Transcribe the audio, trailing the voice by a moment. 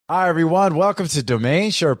Hi, everyone. Welcome to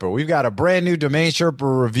Domain Sherpa. We've got a brand new Domain Sherpa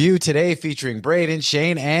review today featuring Braden,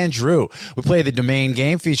 Shane, and Drew. We play the domain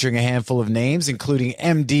game featuring a handful of names, including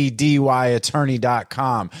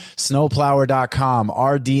mddYattorney.com, snowplower.com,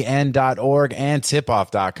 rdn.org, and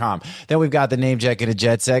tipoff.com. Then we've got the Namejet Get a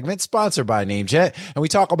Jet segment, sponsored by Namejet, and we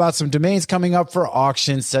talk about some domains coming up for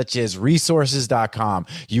auction, such as resources.com,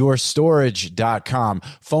 yourstorage.com,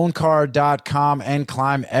 phonecard.com, and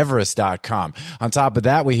climbeverest.com. On top of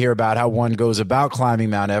that, we hear about how one goes about climbing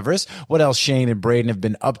Mount Everest. What else Shane and Braden have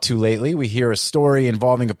been up to lately. We hear a story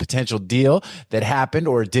involving a potential deal that happened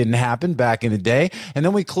or didn't happen back in the day. And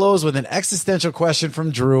then we close with an existential question from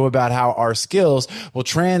Drew about how our skills will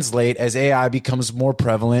translate as AI becomes more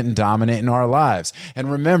prevalent and dominant in our lives.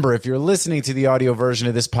 And remember, if you're listening to the audio version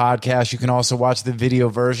of this podcast, you can also watch the video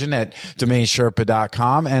version at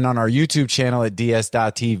DomainSherpa.com and on our YouTube channel at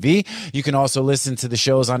ds.tv. You can also listen to the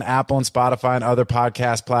shows on Apple and Spotify and other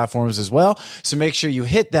podcast platforms as well. So make sure you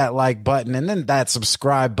hit that like button and then that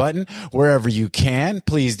subscribe button wherever you can.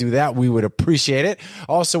 Please do that. We would appreciate it.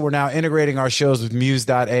 Also, we're now integrating our shows with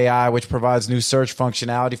Muse.ai, which provides new search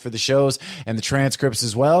functionality for the shows and the transcripts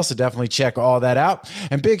as well. So definitely check all that out.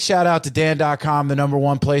 And big shout out to Dan.com, the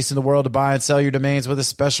 #1 place in the world to buy and sell your domains with a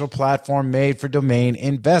special platform made for domain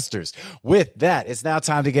investors. With that, it's now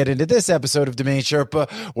time to get into this episode of Domain Sherpa,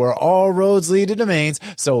 where all roads lead to domains.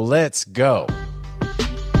 So let's go.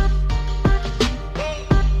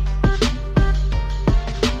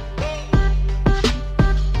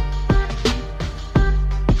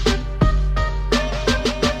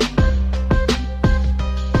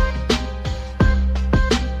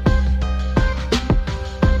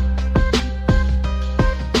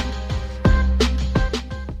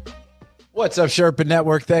 What's up, Sherpa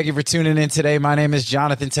Network? Thank you for tuning in today. My name is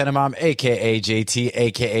Jonathan Tenenbaum, a.k.a. JT,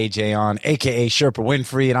 a.k.a. Jayon, a.k.a. Sherpa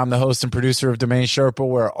Winfrey, and I'm the host and producer of Domain Sherpa,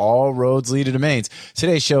 where all roads lead to domains.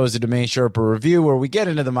 Today's show is a Domain Sherpa review, where we get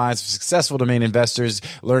into the minds of successful domain investors,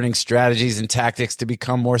 learning strategies and tactics to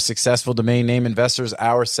become more successful domain name investors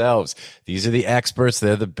ourselves. These are the experts.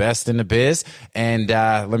 They're the best in the biz. And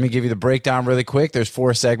let me give you the breakdown really quick. There's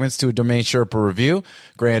 4 segments to a Domain Sherpa review.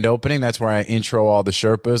 Grand opening, that's where I intro all the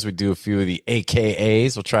Sherpas. We do a few of the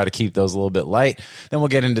AKAs. We'll try to keep those a little bit light. Then we'll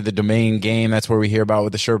get into the domain game. That's where we hear about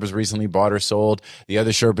what the Sherpas recently bought or sold. The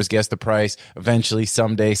other Sherpas guess the price. Eventually,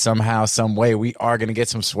 someday, somehow, some way, we are going to get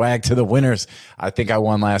some swag to the winners. I think I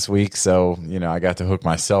won last week, so, I got to hook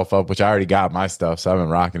myself up, which I already got my stuff, so I've been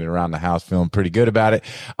rocking it around the house, feeling pretty good about it.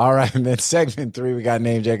 All right, and then segment 3, we got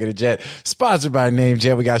Namejet Get a Jet, sponsored by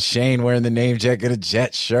Namejet. We got Shane wearing the Namejet Get a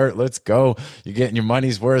Jet shirt. Let's go. You're getting your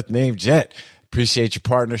money's worth, Namejet. Appreciate your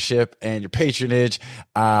partnership and your patronage.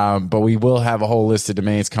 But we will have a whole list of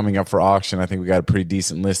domains coming up for auction. I think we got a pretty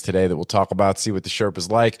decent list today that we'll talk about, see what the Sherpas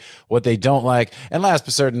like, what they don't like. And last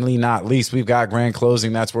but certainly not least, we've got grand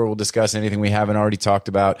closing. That's where we'll discuss anything we haven't already talked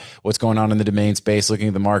about, what's going on in the domain space, looking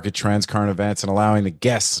at the market trends, current events, and allowing the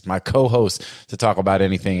guests, my co-hosts, to talk about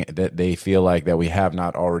anything that they feel like that we have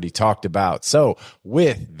not already talked about. So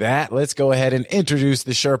with that, let's go ahead and introduce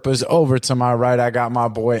the Sherpas. Over to my right, I got my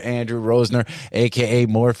boy Andrew Rosner, a.k.a.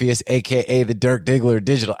 Morpheus, a.k.a. the Dirk Diggler,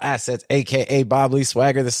 Digital Assets, a.k.a. Bob Lee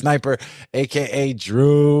Swagger, the Sniper, a.k.a.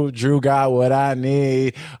 Drew. Drew got what I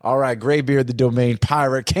need. All right, Graybeard, the Domain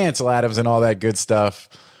Pirate, Cancel Adams, and all that good stuff.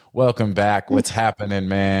 Welcome back. What's happening,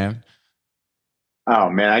 man?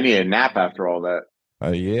 Oh, man, I need a nap after all that.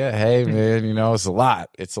 Yeah, hey, man, it's a lot.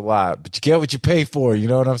 It's a lot, but you get what you pay for. You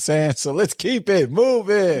know what I'm saying? So let's keep it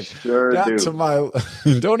moving. Sure do. To my,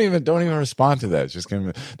 don't even respond to that. It's just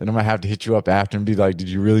then I'm gonna have to hit you up after and be like, "Did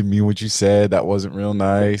you really mean what you said? That wasn't real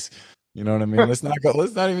nice." You know what I mean? Let's not go.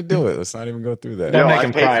 Let's not even do it. Let's not even go through that. Don't make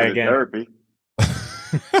him cry again. Therapy.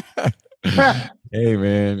 Hey,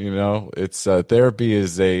 man, it's therapy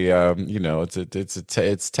is a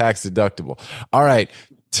it's tax deductible. All right.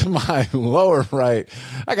 To my lower right,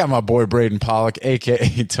 I got my boy Braden Pollock,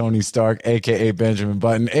 a.k.a. Tony Stark, a.k.a. Benjamin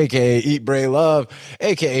Button, a.k.a. Eat, Bray, Love,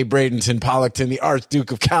 a.k.a. Bradenton Pollockton, the Archduke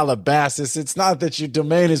of Calabasas. It's not that your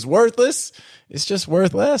domain is worthless. It's just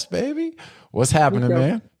worth less, baby. What's happening,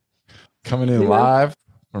 man? Coming in live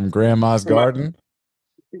from Grandma's garden.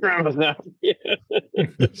 Grandma's now. Yeah.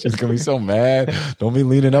 She's going to be so mad. Don't be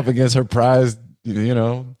leaning up against her prized,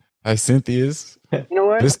 Cynthia's. You know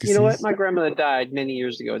what? You know what? My grandmother died many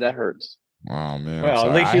years ago. That hurts. Oh, man. Well,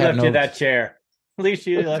 at least she left you that chair. At least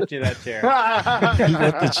she left you that chair. He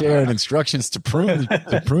left the chair and instructions to prune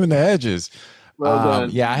the edges. Well done.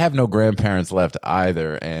 Yeah, I have no grandparents left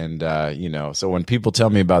either. And, so when people tell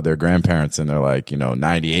me about their grandparents and they're like,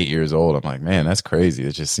 98 years old, I'm like, man, that's crazy.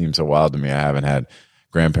 It just seems so wild to me. I haven't had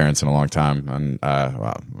grandparents in a long time, and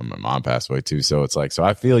well, my mom passed away too. So it's like, so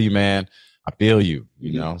I feel you, man. I feel you,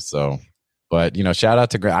 you know. So, but you know, shout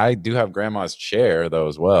out to I do have grandma's chair though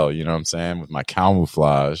as well. You know what I'm saying, with my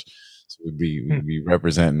camouflage. So we'd be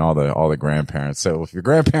representing all the grandparents. So if your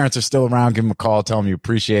grandparents are still around, give them a call. Tell them you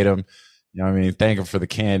appreciate them. You know what I mean? Thank them for the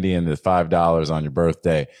candy and the $5 on your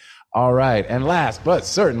birthday. All right. And last but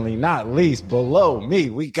certainly not least, below me,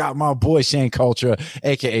 we got my boy Shane Culture,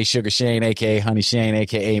 a.k.a. Sugar Shane, a.k.a. Honey Shane,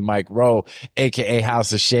 a.k.a. Mike Rowe, a.k.a.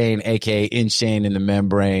 House of Shane, a.k.a. In Shane in the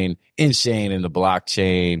membrane, In Shane in the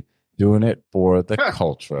blockchain, doing it for the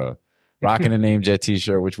culture. Rocking a Namejet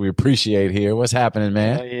t-shirt, which we appreciate here. What's happening,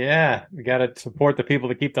 man? Yeah, we got to support the people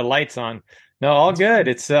to keep the lights on. No, all good.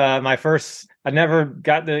 It's my first, I never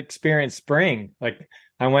got to experience spring. Like,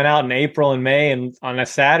 I went out in April and May and on a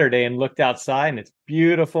Saturday and looked outside and it's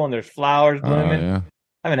beautiful and there's flowers blooming. Yeah.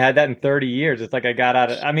 I haven't had that in 30 years. It's like I got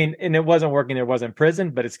out of, I mean, and it wasn't working. It wasn't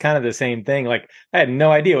prison, but it's kind of the same thing. Like, I had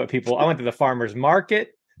no idea what I went to the farmer's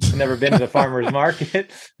market. I've never been to the farmer's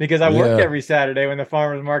market because I work every Saturday when the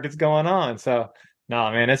farmer's market's going on. So,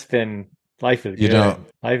 no, man, life is good. You know,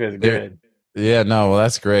 life is good. Yeah, no, well,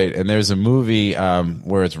 that's great. And there's a movie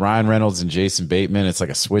where it's Ryan Reynolds and Jason Bateman. It's like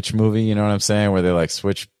a switch movie, you know what I'm saying? Where they like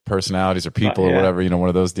switch personalities or people or whatever, you know, one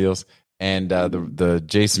of those deals. And the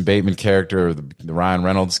Jason Bateman character, or the Ryan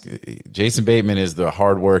Reynolds, Jason Bateman is the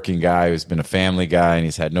hardworking guy who's been a family guy and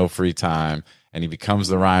he's had no free time. And he becomes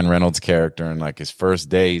the Ryan Reynolds character. And like his first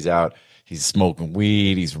day, he's out, he's smoking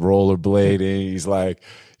weed, he's rollerblading, he's like,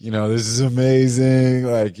 you know, this is amazing.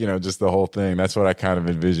 Like, you know, just the whole thing. That's what I kind of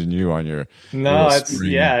envision you on your. No, it's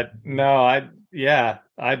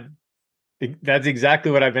that's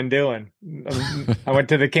exactly what I've been doing. I went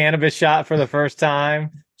to the cannabis shop for the first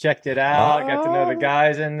time, checked it out, got to know the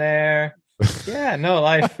guys in there. Yeah, no,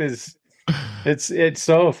 life is, it's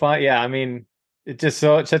so fun. Yeah, I mean, it's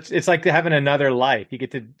like having another life. You get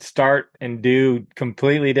to start and do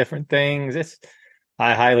completely different things.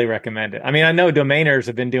 I highly recommend it. I mean, I know domainers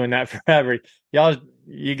have been doing that forever.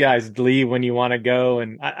 You guys leave when you want to go,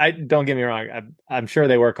 and I don't get me wrong. I'm sure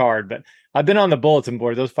they work hard, but I've been on the bulletin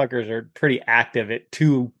board. Those fuckers are pretty active at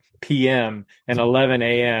 2 p.m. and 11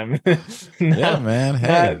 a.m. Yeah, man.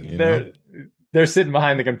 Hey, they're sitting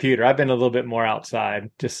behind the computer. I've been a little bit more outside,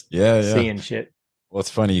 just seeing shit. Well, it's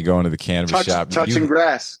funny. You go into the cannabis shop, touching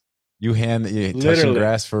grass. You touching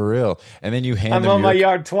grass for real, and then you hand. I'm them on my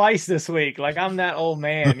yard twice this week. Like, I'm that old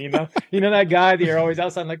man, you know. You know that guy that you're always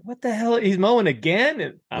outside. I'm like, what the hell? He's mowing again?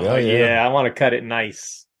 And I'm I want to cut it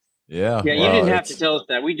nice. Yeah, yeah. You didn't have to tell us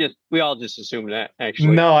that. We all just assumed that.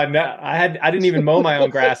 Actually, no. I didn't even mow my own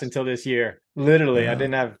grass until this year. Literally, I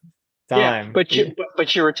didn't have time. Yeah,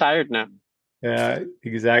 but you're retired now. Yeah,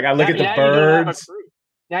 exactly. I look at the birds.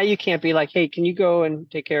 Now you can't be like, hey, can you go and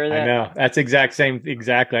take care of that? I know. That's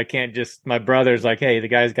exactly. I can't just, my brother's like, hey, the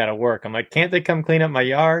guy's got to work. I'm like, can't they come clean up my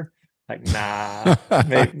yard? Like, nah,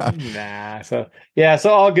 nah. So, yeah,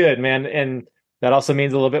 so all good, man. And that also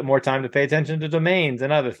means a little bit more time to pay attention to domains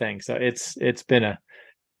and other things. So it's been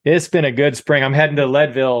a good spring. I'm heading to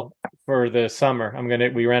Leadville for the summer.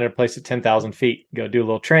 We rented a place at 10,000 feet, go do a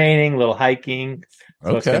little training, a little hiking.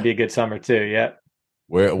 So it's going to be a good summer too. Yeah.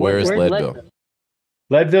 Where is Leadville?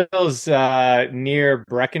 Leadville's near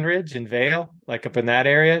Breckenridge and Vail, like up in that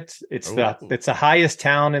area. It's the highest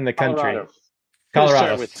town in the country.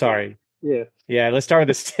 Colorado. Sorry. Yeah. Let's start with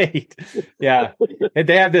the state. Yeah,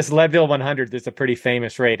 they have this Leadville 100. That's a pretty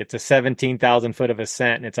famous race. It's a 17,000 foot of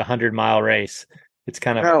ascent, and it's a 100-mile race. It's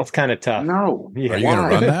kind of tough. No, are you gonna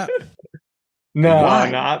run that? No,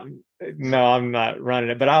 I'm not running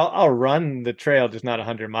it, but I'll run the trail, just not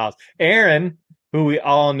 100 miles. Aaron, who we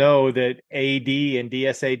all know that AD and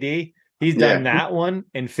DSAD, he's done that one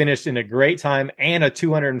and finished in a great time and a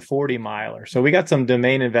 240 miler. So we got some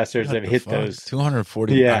domain investors that have hit those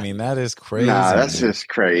 240. Yeah. I mean, that is crazy. Nah, that's just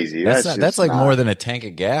crazy. That's like more than a tank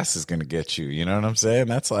of gas is going to get you. You know what I'm saying?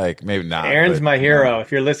 That's like, maybe not. Aaron's my hero.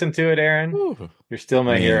 If you're listening to it, Aaron, you're still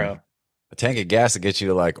my hero. A tank of gas to get you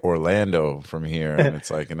to like Orlando from here. And it's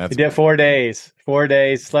like, and that's 4 days,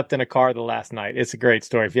 slept in a car the last night. It's a great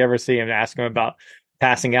story. If you ever see him, ask him about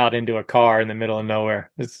passing out into a car in the middle of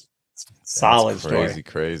nowhere. It's solid story.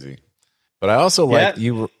 Crazy. But I also like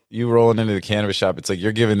you rolling into the cannabis shop. It's like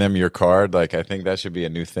you're giving them your card. Like, I think that should be a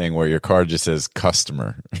new thing where your card just says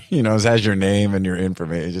customer. You know, it has your name and your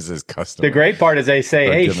information. It just says customer. The great part is they say,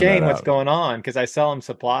 hey, Shane, what's going on? Because I sell them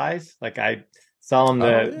supplies. Like, I sell them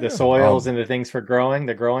the soils and the things for growing,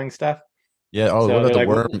 the growing stuff. Yeah. Oh, so what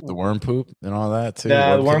about the worm poop and all that too?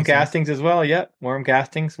 The worm castings as well. Yep. Worm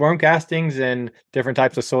castings and different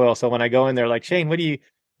types of soil. So when I go in there, like, Shane, what do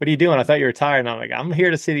what are you doing? I thought you were tired. And I'm like, I'm here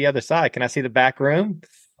to see the other side. Can I see the back room?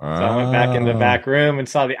 So I went back in the back room and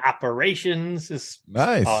saw the operations.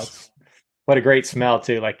 Nice. What a great smell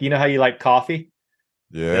too. Like, you know how you like coffee?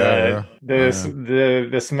 Yeah.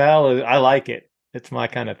 The smell is, I like it. It's my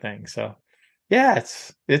kind of thing. So yeah,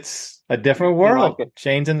 it's a different world. Like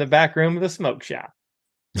Shane's in the back room of the smoke shop.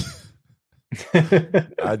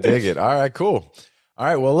 I dig it. All right, cool. All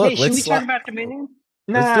right, well, look, hey, should we talk about domain name?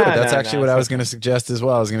 Let's do it. That's actually what I was going to suggest as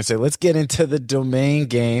well. I was going to say, let's get into the domain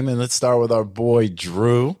game, and let's start with our boy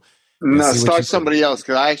Drew. No, start somebody else,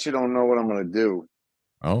 because I actually don't know what I'm going to do.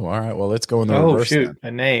 Oh, all right. Well, let's go in the reverse. Shoot,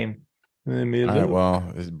 then. a name. All right.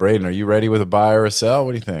 Well, Braden, are you ready with a buy or a sell?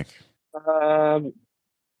 What do you think?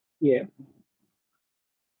 Yeah.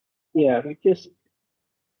 Yeah.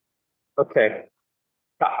 Okay.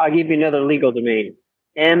 I'll give you another legal domain.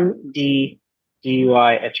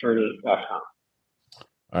 mdduiattorney.com.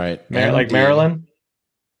 All right. Like Maryland?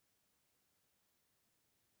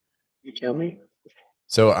 You tell me?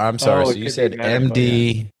 So I'm sorry. So you said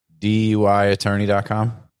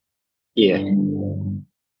mdduiattorney.com? Yeah.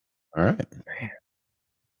 All right.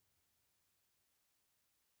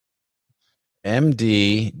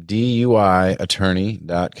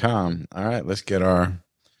 mdduiattorney.com. All right. Let's get our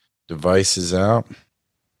devices out.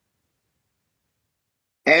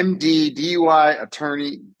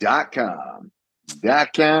 mdduiattorney.com.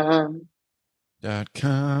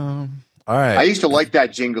 .com. All right. I used to like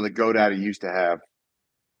that jingle that GoDaddy used to have.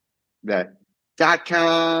 That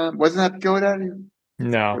 .com. Wasn't that GoDaddy?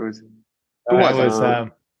 No.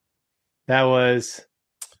 That was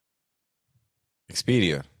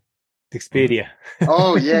Expedia.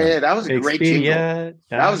 Oh yeah, that was a great jingle.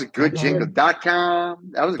 That was a good jingle.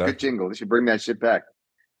 .com. That was a good jingle. They should bring that shit back.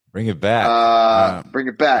 Bring it back. Bring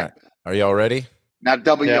it back. Right. Are y'all ready? Now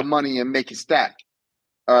double your money and make it stack.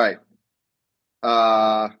 All right.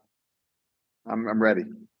 I'm ready.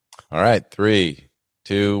 All right. 3,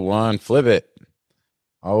 2, 1. Flip it.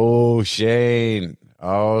 Oh, Shane.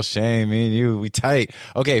 Me and you, we tight.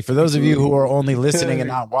 Okay, for those of you who are only listening and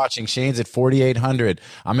not watching, Shane's at $4,800.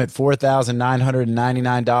 I'm at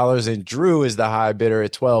 $4,999, and Drew is the high bidder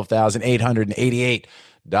at $12,888.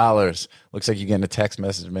 Looks like you're getting a text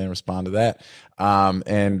message, man. Respond to that. I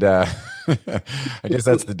guess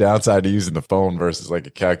that's the downside to using the phone versus like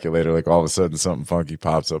a calculator. Like all of a sudden something funky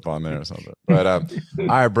pops up on there or something. But all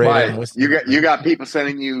right, Braden, you got people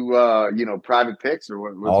sending you private pics or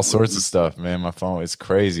what? All sorts of stuff, man. My phone, it's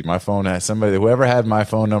crazy. My phone has whoever had my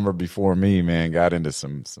phone number before me, man, got into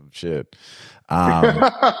some shit.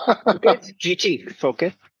 GT,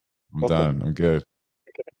 focus. I'm done. I'm good.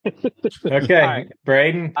 Okay, right.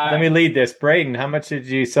 Braden, let me lead this. Braden, how much did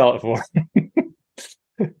you sell it for?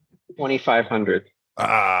 $2,500.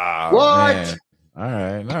 What? Man. All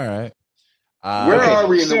right. Where are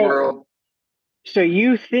we in the world? So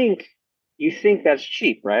you think that's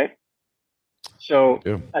cheap, right? So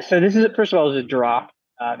this is first of all, it was a drop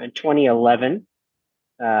in 2011.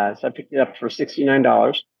 So I picked it up for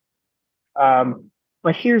 $69.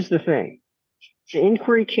 But here's the thing: the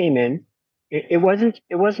inquiry came in. It wasn't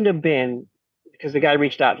a bin because the guy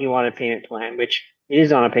reached out. He wanted a payment plan, which it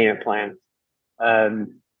is on a payment plan.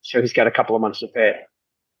 So he's got a couple of months to pay it.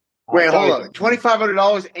 Wait, hold on.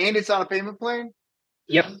 $2,500 and it's on a payment plan?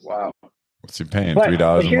 Yep. Wow. What's he paying? $3 a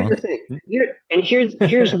month? Here's the thing.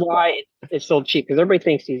 Here's why it's sold cheap, because everybody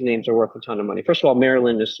thinks these names are worth a ton of money. First of all,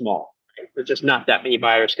 Maryland is small. There's just not that many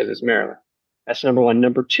buyers because it's Maryland. That's number one.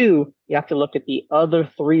 Number two, you have to look at the other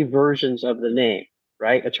 3 versions of the name,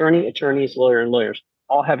 right? Attorney, attorneys, lawyer, and lawyers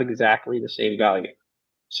all have exactly the same value.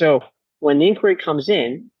 So when the inquiry comes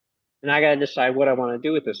in, and I got to decide what I want to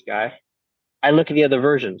do with this guy, I look at the other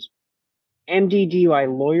versions.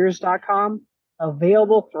 mdduilawyers.com,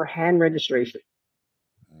 available for hand registration.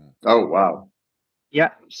 Oh, wow.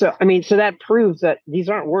 Yeah. So that proves that these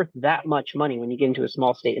aren't worth that much money when you get into a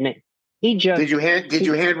small state name. Did you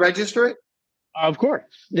hand register it? Of course.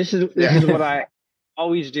 This is what I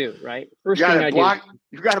always do, right? First thing I do.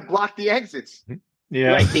 You got to block the exits.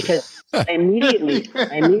 Yeah. Right, because I immediately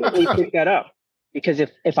pick that up. Because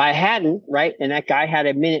if I hadn't, right, and that guy had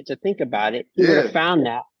a minute to think about it, he would have found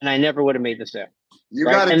that, and I never would have made the sale.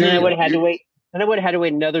 Then I would have had to wait. And I would have had to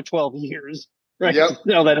wait another 12 years, right? Yep.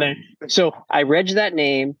 So I reg that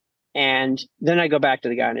name, and then I go back to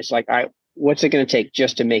the guy, and it's like, all right, what's it going to take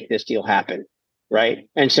just to make this deal happen, right?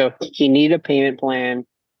 And so he needed a payment plan.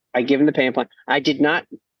 I give him the payment plan. I did not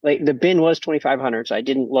the bin was $2,500, so I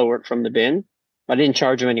didn't lower it from the bin. I didn't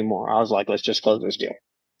charge him anymore. I was like, let's just close this deal.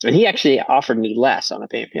 And he actually offered me less on a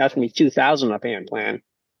payment. He offered me $2,000 on a payment plan,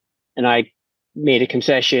 and I made a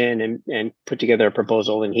concession and put together a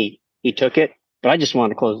proposal, and he took it. but I just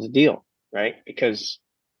wanted to close the deal, right? Because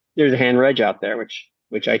there's a hand reg out there,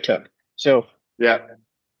 which I took. So yeah,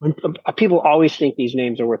 when, people always think these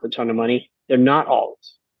names are worth a ton of money. They're not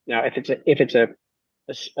always. Now, if it's a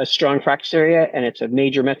strong practice area and it's a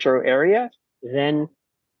major metro area, then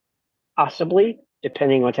possibly,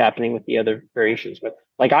 depending what's happening with the other variations. But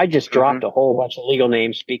like I just dropped a whole bunch of legal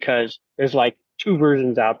names because there's like 2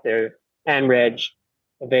 versions out there, hand reg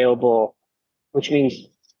available, which means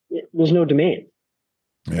there's no demand,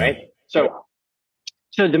 right? So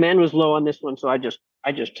demand was low on this one, so I just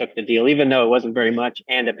took the deal, even though it wasn't very much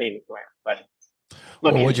and a payment plan. But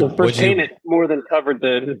look, the first payment more than covered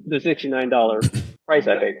the $69 price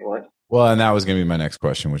I paid for it. Well, and that was going to be my next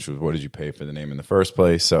question, which was, what did you pay for the name in the first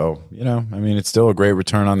place? So, I mean, it's still a great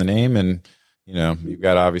return on the name, and you've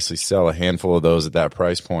got to obviously sell a handful of those at that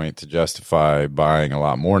price point to justify buying a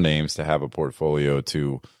lot more names to have a portfolio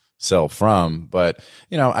to sell from. But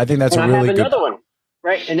I think that's a really good. Another one,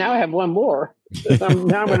 right? And now I have one more. Now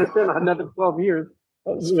I'm going to spend another 12 years.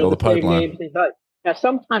 Fill the pipeline. Now,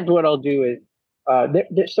 sometimes what I'll do is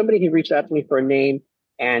there's somebody who reached out to me for a name,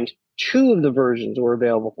 and 2 of the versions were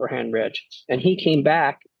available for hand reg. And he came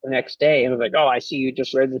back the next day and was like, "Oh, I see you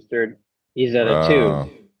just registered these other 2."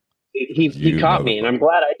 He caught me, and I'm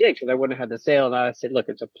glad I did because I wouldn't have had the sale. And I said, "Look,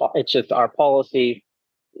 it's just our policy."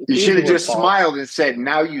 You should have just smiled and said,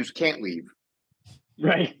 "Now you can't leave."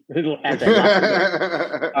 Right.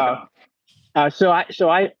 So I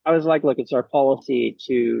was like, "Look, it's our policy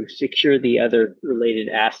to secure the other related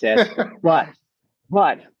assets, but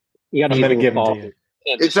you got to give them to you."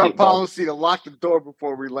 It's our policy to lock the door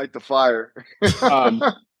before we light the fire.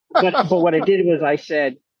 But what I did was I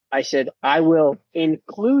said I will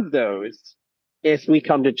include those if we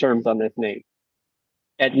come to terms on this name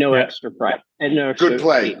at no extra price. At no extra good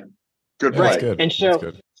play. fee. Good play. Good. And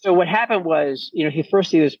so what happened was,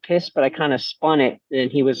 he was pissed, but I kind of spun it, and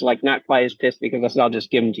he was like not quite as pissed because I said, "I'll just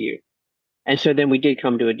give them to you." And so then we did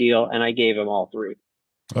come to a deal, and I gave him all 3.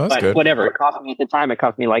 Well, that's good. Whatever it cost me at the time, it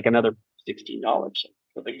cost me like another $16. No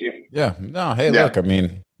big deal. Yeah. No. Hey, look. I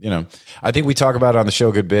mean, I think we talk about it on the show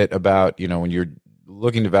a good bit about when you're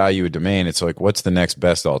looking to value a domain, it's like, what's the next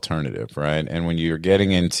best alternative, right? And when you're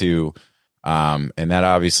getting into and that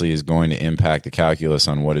obviously is going to impact the calculus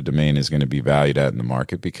on what a domain is going to be valued at in the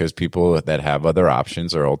market, because people that have other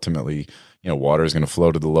options are ultimately, water is going to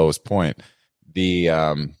flow to the lowest point.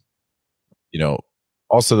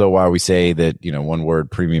 Also though, why we say that, one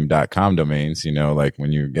word premium.com domains, like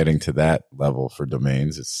when you're getting to that level for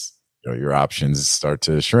domains, it's, your options start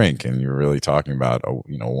to shrink and you're really talking about,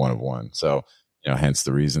 one of one. So, hence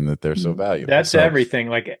the reason that they're so valuable. That's everything,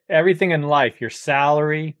 like everything in life, your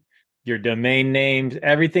salary, your domain names,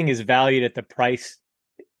 everything is valued at the price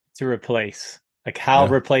to replace. Like how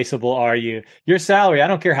replaceable are you? Your salary, I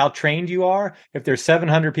don't care how trained you are. If there's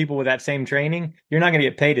 700 people with that same training, you're not going to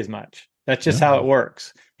get paid as much. That's just how it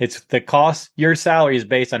works. It's the cost. Your salary is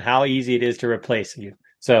based on how easy it is to replace you.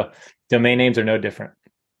 So domain names are no different.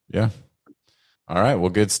 Yeah. All right. Well,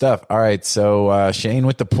 good stuff. All right. So Shane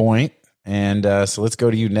with the point. And so let's go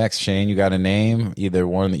to you next, Shane. You got a name, either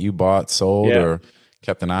one that you bought, sold, or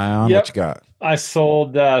kept an eye on? What you got? I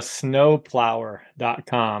sold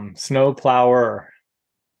snowplower.com. Snowplower.com.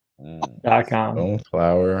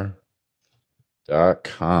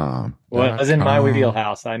 Snowplower.com. Well, it was in my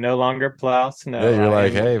wheelhouse. I no longer plow snow. Yeah, you're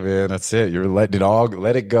like, hey, man, that's it. You're letting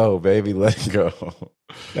let it go, baby. Let it go.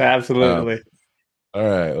 Absolutely. All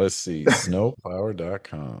right, let's see.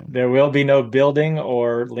 Snowplower.com. There will be no building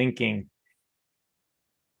or linking.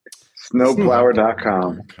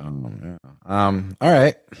 Snowplower.com. Yeah. All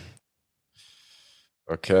right.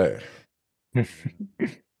 Okay.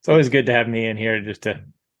 It's always good to have me in here just to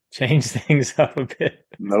change things up a bit.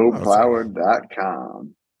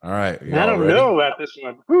 Snowplower.com. All right. I don't know about this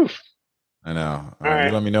one. Oof. I know. All right.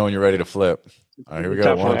 You let me know when you're ready to flip. All right, here we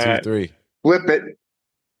go. 1, 2, 3. Flip it.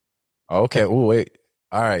 Okay. Oh, wait.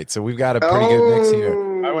 All right. So we've got a pretty good mix here.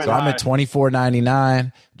 So I'm at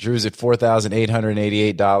 $24.99. Drew's at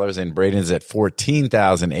 $4,888, and Braden's at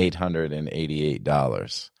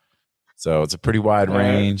 $14,888. So it's a pretty wide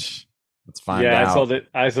range. Let's find out.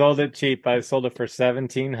 I sold it cheap. I sold it for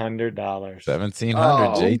 $1,700.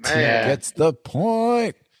 $1,700. JT gets the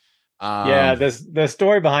point. The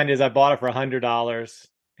story behind it is I bought it for $100,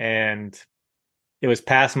 and it was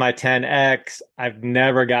past my 10X. I've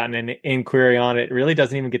never gotten an inquiry on it. It really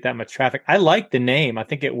doesn't even get that much traffic. I like the name. I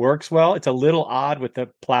think it works well. It's a little odd with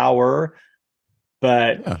the plower,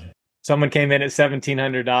 but someone came in at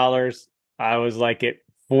 $1,700. I was like at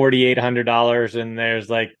 $4,800, and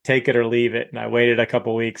there's like, take it or leave it. And I waited a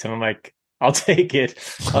couple weeks, and I'm like, I'll take it.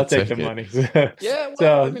 I'll take the money. Yeah.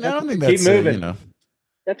 Well, I mean, I don't think that's keep moving.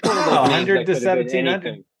 That's one of those 100 to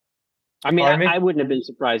 1,700. I mean, I wouldn't have been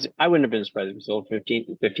surprised. I wouldn't have been surprised if it sold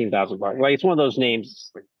 $15,000. Like, it's one of those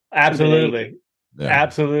names. Absolutely. Yeah.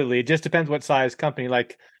 Absolutely. It just depends what size company.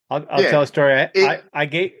 Like, I'll tell a story. I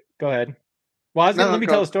gave. Go ahead. Well, let me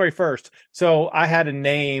tell a story first. So I had a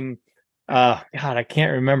name. God, I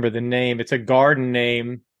can't remember the name. It's a garden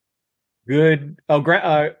name. Lawn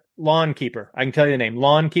Keeper. I can tell you the name.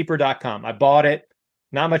 Lawnkeeper.com. I bought it.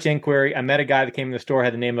 Not much inquiry. I met a guy that came in the store,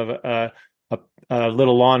 had the name of a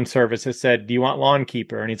little lawn service that said, "Do you want Lawn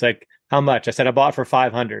Keeper?" And he's like, "How much?" I said, "I bought it for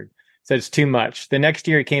 $500. Said it's too much. The next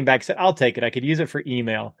year he came back and said, "I'll take it. I could use it for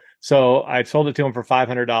email." So I sold it to him for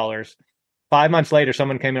 $500. 5 months later,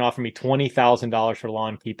 someone came and offered me $20,000 for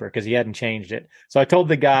Lawn Keeper because he hadn't changed it. So I told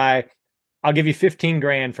the guy, "I'll give you 15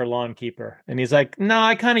 grand for Lawn Keeper." And he's like, "No,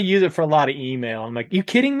 I kind of use it for a lot of email." I'm like, "You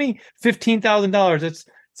kidding me? $15,000?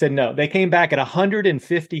 Said no. They came back at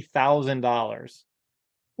 $150,000.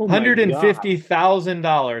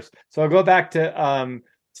 $150,000. So I go back to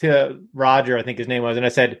Roger, I think his name was, and I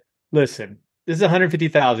said, "Listen, this is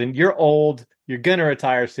 $150,000. You're old. You're gonna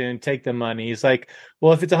retire soon. Take the money." He's like,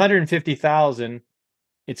 "Well, if it's $150,000,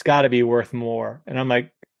 it's got to be worth more." And I'm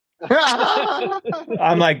like,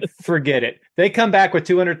 forget it. They come back with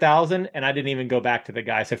 200,000, and I didn't even go back to the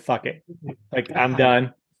guy. I said, "Fuck it. Like, I'm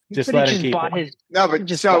done. Just let him keep it." Bought his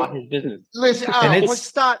business. Listen, let's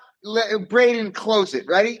start. Braden, close it.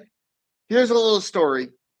 Ready? Here's a little story.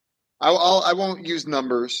 I won't use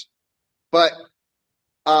numbers, but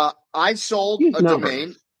I sold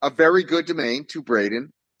domain, a very good domain, to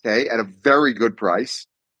Braden. Okay, at a very good price.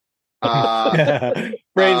 Braden's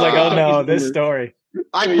like, "Oh no, this story."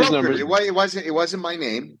 I brokered it. It wasn't my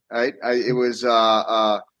name. Right? It was.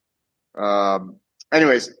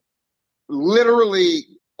 Anyways, literally,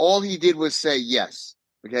 all he did was say yes.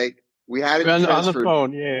 Okay, we had it on the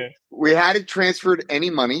phone. Yeah, we hadn't transferred any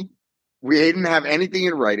money. We didn't have anything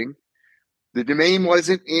in writing. The domain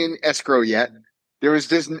wasn't in escrow yet. There was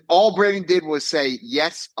just all Braden did was say,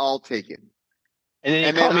 "Yes, I'll take it."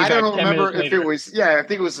 And then I don't remember if it was. Yeah, I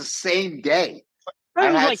think it was the same day.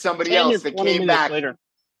 I had somebody else that came back later.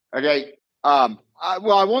 Okay. I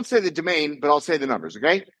won't say the domain, but I'll say the numbers.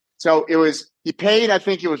 Okay. So he paid, I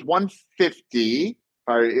think it was $150,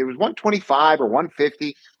 or it was $125 or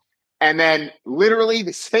 $150. And then literally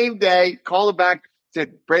the same day, called him back,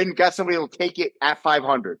 said, "Braden, got somebody who'll take it at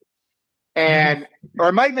 $500. And, or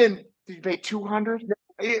it might have been, did you pay $200?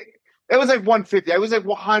 It was like $150. It was like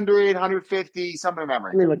 $100, $150, something like that.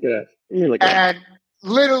 Let me look at it. And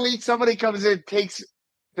literally somebody comes in, says,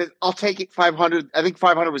 "I'll take it, $500. I think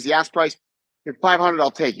 $500 was the ask price. If $500, I'll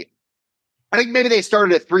take it." I think maybe they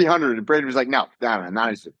started at $300, and Braden was like, "No, not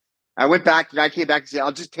interested." I went back, the guy came back and said,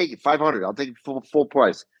 "I'll just take it, $500. I'll take it full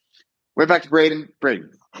price." Went back to Braden,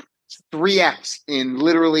 3x in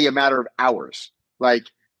literally a matter of hours, like,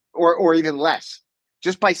 or even less.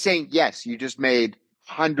 Just by saying yes, you just made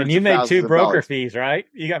hundreds. And you made 2 broker dollars. Fees, right?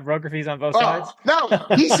 You got broker fees on both sides? No,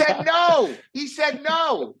 he said no. He said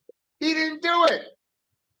no. He didn't do it.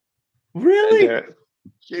 Really?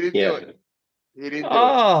 He didn't do it. He didn't do it.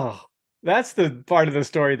 Oh, that's the part of the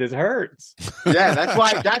story that hurts. Yeah, that's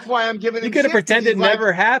why I'm giving him You could have pretended it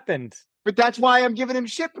never happened. But that's why I'm giving him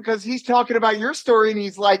shit, because he's talking about your story and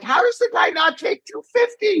he's like, "How does the guy not take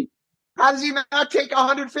 250? How does he not take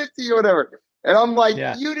 150 or whatever?" And I'm like,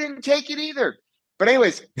 "You didn't take it either." But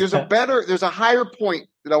anyways, there's a higher point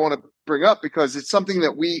that I want to bring up, because it's something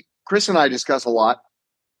that Chris and I discuss a lot.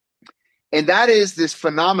 And that is this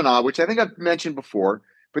phenomena, which I think I've mentioned before,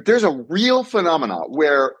 but there's a real phenomena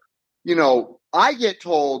where, I get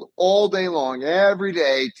told all day long, every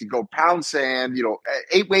day, to go pound sand,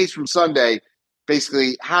 8 ways from Sunday,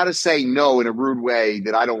 basically how to say no in a rude way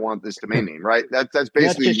that I don't want this domain name, right? That's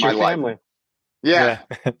basically my life. Family. Yeah.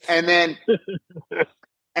 And then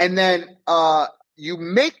you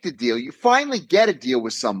make the deal. You finally get a deal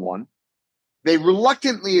with someone. They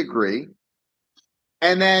reluctantly agree.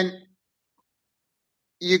 And then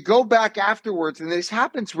you go back afterwards, and this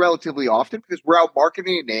happens relatively often because we're out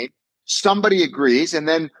marketing a name. Somebody agrees, and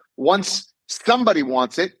then once somebody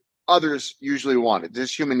wants it, others usually want it.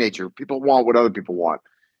 It's human nature. People want what other people want.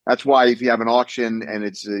 That's why if you have an auction and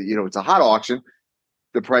it's a hot auction,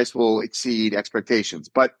 the price will exceed expectations.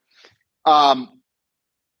 But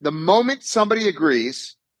the moment somebody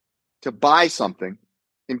agrees to buy something,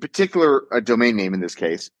 in particular a domain name in this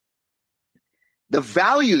case, the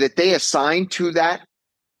value that they assign to that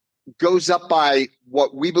goes up by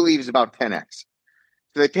what we believe is about 10x.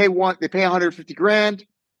 So they pay 150 grand.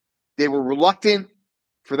 They were reluctant.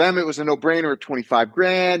 for them, it was a no-brainer at 25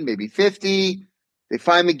 grand, maybe 50. They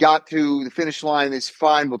finally got to the finish line. They said,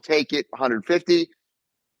 fine, we'll take it, 150.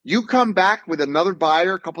 You come back with another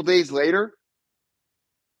buyer a couple days later,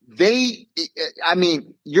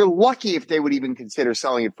 you're lucky if they would even consider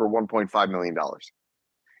selling it for $1.5 million.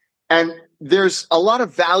 And there's a lot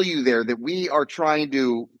of value there that we are trying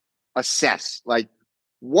to assess. Like,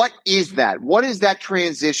 what is that? What is that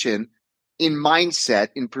transition in mindset,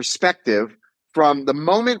 in perspective, from the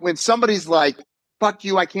moment when somebody's like, fuck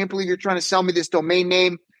you, I can't believe you're trying to sell me this domain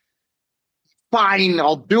name. Fine,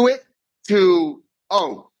 I'll do it, to,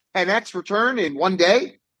 10x return in one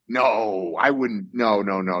day? No, I wouldn't.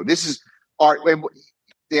 No. This is our,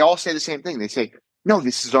 they all say the same thing. They say, no,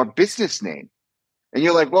 this is our business name. And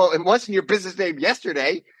you're like, well, it wasn't your business name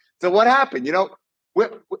yesterday. So what happened?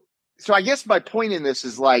 So I guess my point in this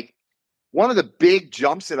is like, one of the big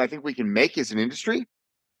jumps that I think we can make as an industry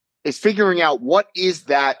is figuring out what is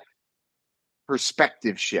that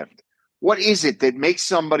perspective shift. What is it that makes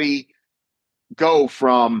somebody go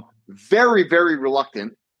from very, very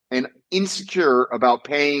reluctant and insecure about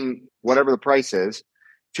paying whatever the price is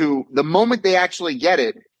to the moment they actually get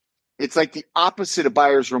it, it's like the opposite of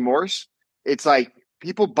buyer's remorse. It's like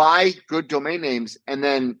people buy good domain names and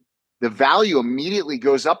then the value immediately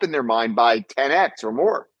goes up in their mind by 10x or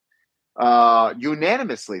more.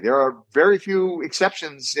 Unanimously. There are very few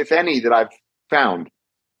exceptions, if any, that I've found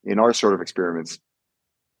in our sort of experiments.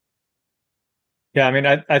 Yeah, I mean,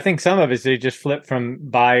 I think some of it is they just flipped from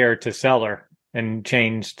buyer to seller and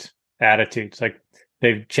changed attitudes. Like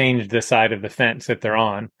they've changed the side of the fence that they're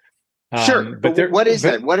on. Sure, but what is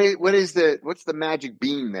that? What's the magic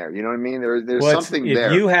beam there? You know what I mean? There's something there.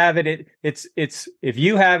 If you have it, if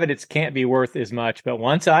you have it, it can't be worth as much. But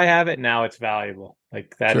once I have it, now it's valuable.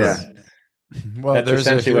 Like that is. Well, that's there's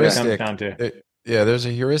essentially a what it comes down to. There's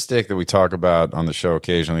a heuristic that we talk about on the show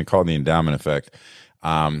occasionally called the endowment effect,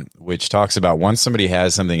 which talks about once somebody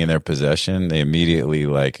has something in their possession, they immediately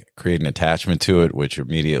like create an attachment to it, which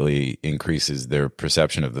immediately increases their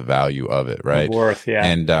perception of the value of it, right? Worth, yeah.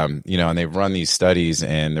 And and they've run these studies,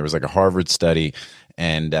 and there was like a Harvard study,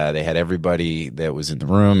 and they had everybody that was in the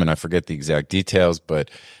room, and I forget the exact details, but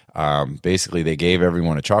basically they gave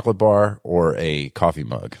everyone a chocolate bar or a coffee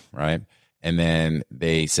mug, right? And then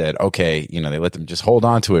they said, okay, they let them just hold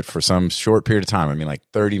on to it for some short period of time. I mean, like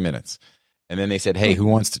 30 minutes. And then they said, hey, who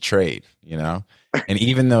wants to trade? And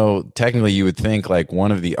even though technically you would think like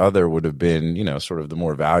one of the other would have been, sort of the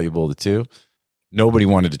more valuable of the two, nobody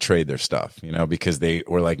wanted to trade their stuff, because they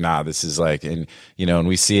were like, nah, this is like, and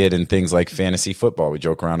we see it in things like fantasy football. We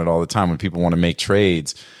joke around it all the time. When people want to make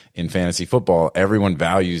trades in fantasy football, everyone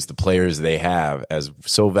values the players they have as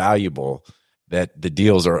so valuable that the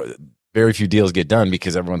deals are, very few deals get done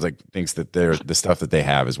because everyone's like thinks that the stuff that they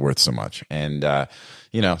have is worth so much. And,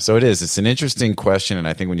 so it's an interesting question. And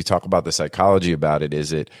I think when you talk about the psychology about it,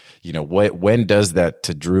 is it, when does that,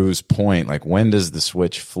 to Drew's point, like when does the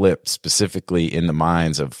switch flip specifically in the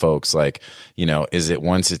minds of folks? Like, is it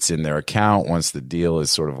once it's in their account, once the deal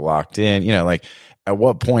is sort of locked in, like at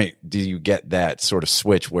what point do you get that sort of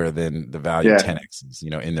switch where then the value 10x is,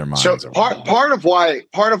 in their minds? So part of why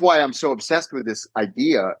I'm so obsessed with this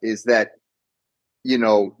idea is that,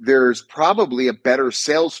 there's probably a better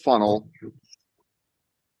sales funnel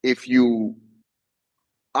if you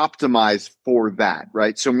optimize for that,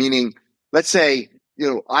 right? So meaning, let's say,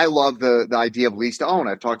 I love the idea of lease to own.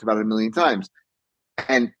 I've talked about it a million times.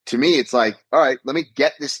 And to me, it's like, all right, let me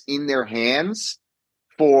get this in their hands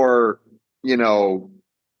for,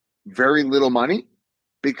 very little money,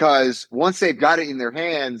 because once they've got it in their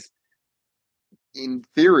hands, in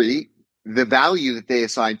theory, the value that they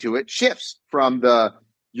assign to it shifts from the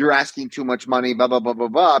you're asking too much money, blah, blah, blah, blah,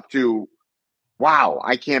 blah, to wow,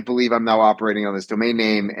 I can't believe I'm now operating on this domain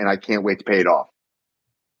name and I can't wait to pay it off.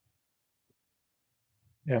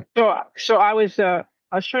 Yeah. So I was trying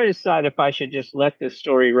to decide if I should just let this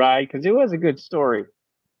story ride, because it was a good story.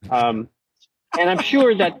 And I'm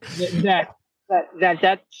sure that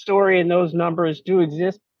story and those numbers do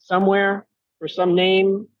exist somewhere for some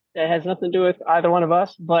name that has nothing to do with either one of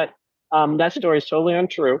us. But that story is totally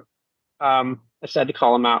untrue. I decided to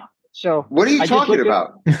call him out. So what are you talking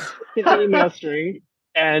about? The email string,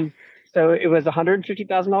 and so it was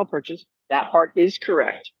 $150,000 purchase. That part is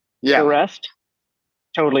correct. Yeah. The rest,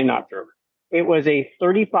 totally not true. It was a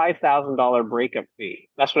 $35,000 breakup fee.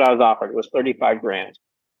 That's what I was offered. It was $35,000.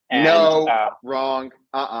 And, no, wrong.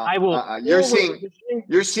 I will. You're seeing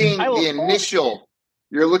the initial.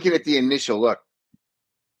 You're looking at the initial look.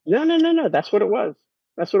 No. That's what it was.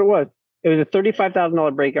 It was a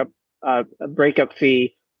 $35,000 breakup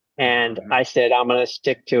fee, And I said, I'm going to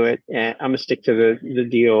stick to it, and I'm going to stick to the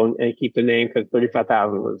deal and keep the name, because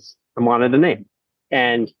 35,000 was, I wanted the name.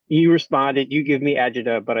 And you responded, you give me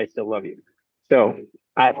agita, but I still love you. So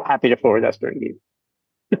I'm happy to forward that story to you.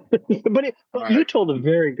 But you told a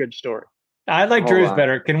very good story. I like Drew's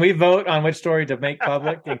better. Can we vote on which story to make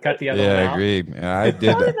public and cut the other one out? Yeah, agreed. I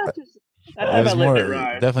did that. It was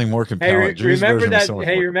definitely more compelling.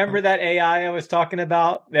 Remember that AI I was talking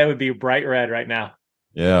about? That would be bright red right now.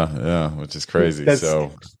 Yeah, which is crazy.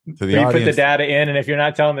 So to the audience, you put the data in, and if you're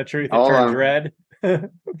not telling the truth, it turns red.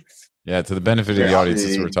 Yeah, to the benefit of the audience,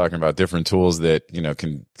 since we're talking about different tools that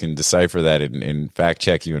can decipher that and fact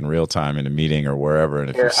check you in real time in a meeting or wherever. And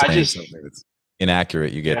if you're saying something that's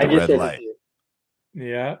inaccurate, you get the red light.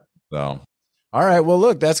 Yeah. So, all right. Well,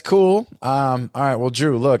 look, that's cool. All right. Well,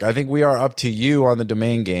 Drew, look, I think we are up to you on the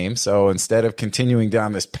domain game. So instead of continuing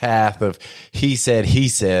down this path of he said,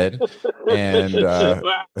 and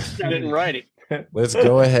in writing, let's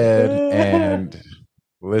go ahead and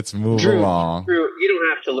let's move along. Drew, you don't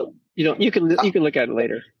have to look. You can look at it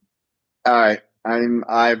later. All right.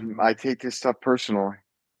 I take this stuff personally.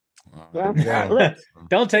 Don't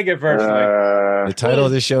take it personally. The title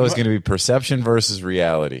of this show is going to be Perception versus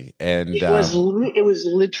Reality, and it was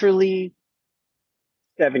literally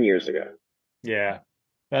 7 years ago. Yeah,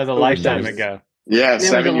 that was a lifetime ago. Yeah,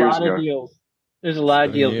 7 years ago. There's a lot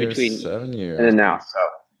of deals between 7 years and now. So,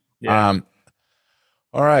 yeah.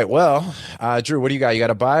 All right. Well, Drew, what do you got? You got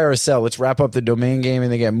a buy or a sell? Let's wrap up the domain game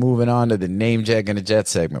and then get moving on to the name check and the jet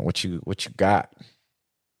segment. What you got?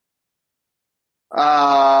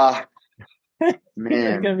 Man,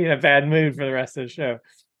 you're gonna be in a bad mood for the rest of the show.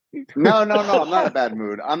 No, I'm not in a bad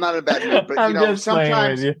mood. I'm not in a bad mood, but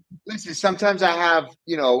sometimes I have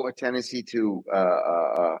a tendency to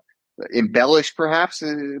embellish, perhaps.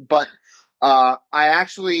 But I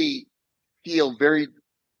actually feel very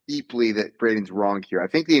deeply that Braden's wrong here. I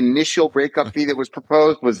think the initial breakup fee that was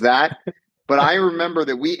proposed was that, but I remember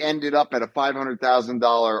that we ended up at a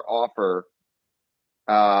 $500,000 offer.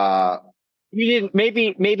 You didn't.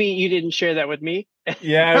 Maybe you didn't share that with me.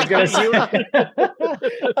 Yeah, I was gonna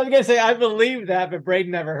say I believe that, but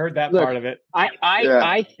Braden never heard that part of it.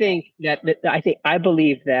 I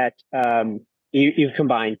believe that you've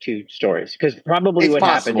combined two stories, because probably what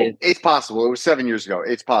happened is it's possible. It was 7 years ago.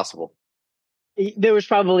 It's possible. There was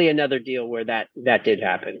probably another deal where that did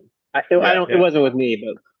happen. It wasn't with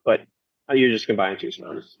me, but you're just combining two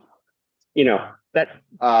stories. That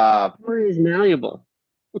story is malleable.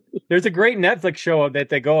 There's a great Netflix show that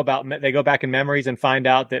they go back in memories and find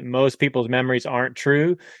out that most people's memories aren't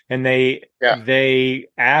true, and they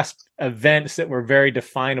asked events that were very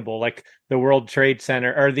definable, like the World Trade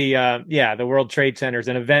Center or the World Trade Centers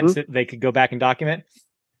and events that they could go back and document.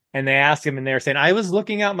 And they asked him, and they were saying, I was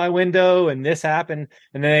looking out my window and this happened.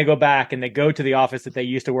 And then they go back and they go to the office that they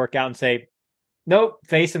used to work out and say, nope,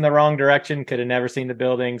 facing the wrong direction, could have never seen the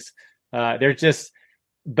buildings. But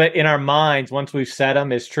in our minds, once we've set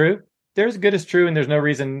them as true, they're as good as true, and there's no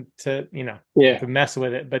reason to mess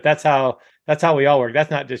with it. But that's how we all work.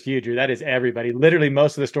 That's not just you, Drew. That is everybody. Literally,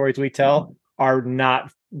 most of the stories we tell are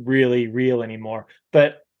not really real anymore.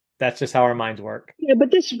 But that's just how our minds work. Yeah,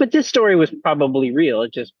 but this story was probably real.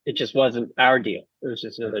 It just wasn't our deal. It was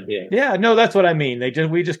just another deal. Yeah, no, that's what I mean.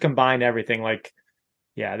 We just combine everything. Like,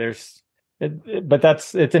 yeah, it's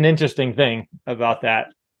an interesting thing about that.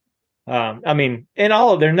 I mean, in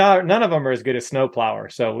all of none of them are as good as Snowplower,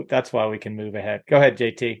 so that's why we can move ahead. Go ahead,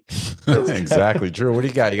 JT. Exactly, Drew. What do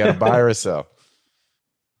you got? You got a buy or a sell?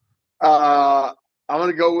 I'm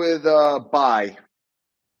going to go with buy.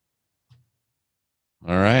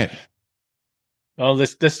 All right. Well,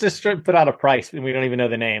 let's just put out a price, and we don't even know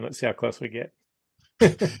the name. Let's see how close we get.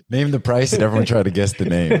 Name the price, and everyone try to guess the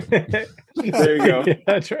name. There you go. Yeah,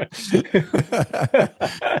 that's right.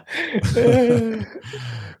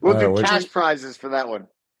 We'll do cash prizes for that one.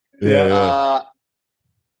 Yeah.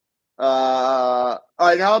 All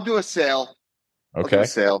right, now I'll do a sale. Okay.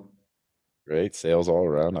 Sale. Great. Sales all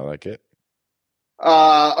around. I like it.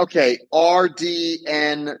 Okay.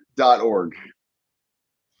 rdn.org.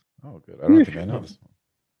 Oh, good. I don't think I know this one.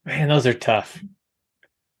 Man, those are tough.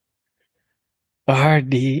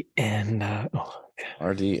 RDN.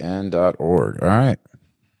 RDN.org. All right.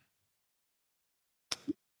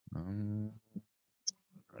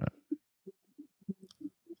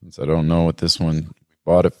 Since I don't know what this one we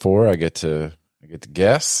bought it for, I get to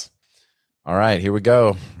guess. All right, here we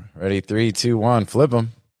go. Ready? 3, 2, 1. Flip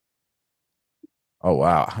them. Oh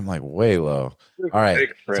wow, I'm like way low. All right,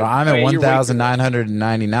 so I'm at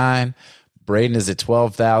 1,999. Braden is at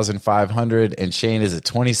 $12,500, and Shane is at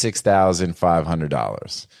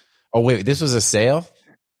 $26,500. Oh wait, this was a sale?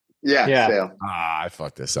 Yeah. Sale. I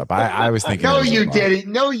fucked this up. I was thinking. No, you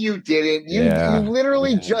didn't. No, you didn't. You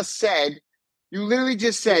literally just said. You literally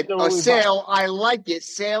just said a sale. I like it.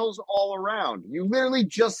 Sales all around. You literally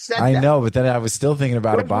just said that. I know, but then I was still thinking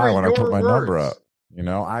about a buy when I put my number up. I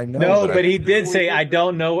know. No, but he did say, I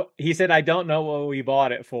don't know. He said, I don't know what we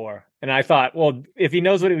bought it for. And I thought, well, if he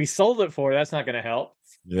knows what we sold it for, that's not going to help.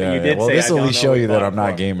 Yeah. You did say, this will at least show you that I'm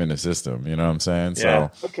not gaming the system. You know what I'm saying?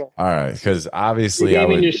 Yeah. So, okay. All right. Because obviously, you're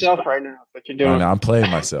gaming yourself right now. What you're doing? No, I'm playing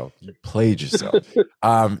myself. You played yourself.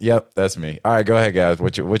 Yep, that's me. All right, go ahead, guys.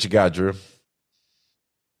 What you got, Drew?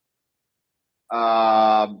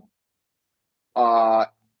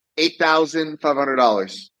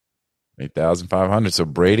 $8,500. 8,500. So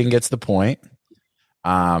Braden gets the point.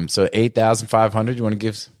 So 8,500. You want to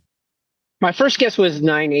give? My first guess was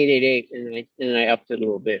 9,888, and I upped it a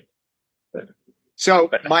little bit. So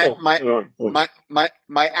my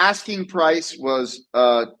asking price was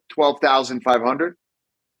 12,500,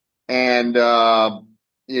 and I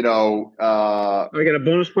got a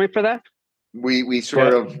bonus point for that. We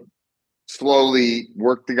sort of slowly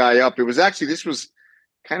worked the guy up. This was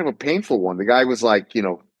kind of a painful one. The guy was like,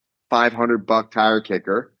 $500 tire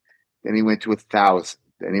kicker. Then he went to 1,000.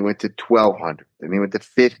 Then he went to 1,200. Then he went to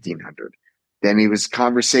 1,500. Then he was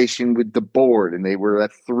conversation with the board, and they were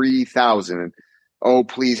at 3,000. And oh,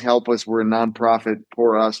 please help us. We're a nonprofit.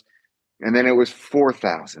 Poor us. And then it was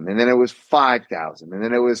 4,000. And then it was 5,000. And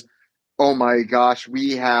then it was, oh my gosh,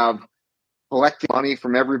 we have collected money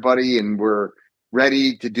from everybody, and we're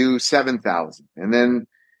ready to do 7,000. And then,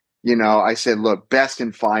 I said, look, best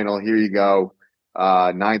and final. Here you go.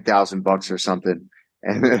 $9,000 or something.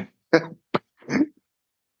 And then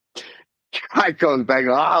guy goes back,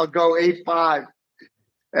 I'll go 8,500.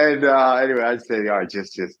 And anyway, I said, all right,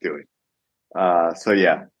 just do it. So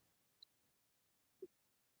yeah.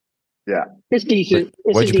 It's decent.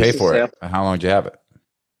 What'd you pay for it? How long did you have it?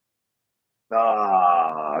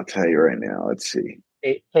 I'll tell you right now. Let's see.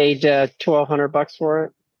 Paid $1,200 for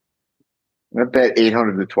it. I bet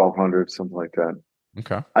 800 to 1,200, something like that.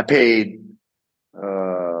 Okay. I paid.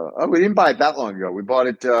 We didn't buy it that long ago. We bought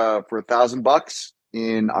it for $1,000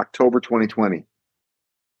 in October 2020.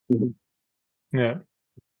 Mm-hmm. Yeah.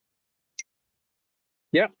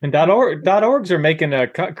 Yeah. And .orgs are making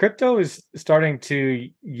crypto is starting to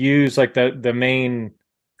use, like, the main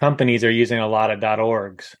companies are using a lot of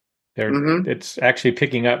 .orgs. It's actually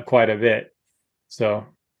picking up quite a bit. So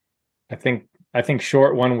I think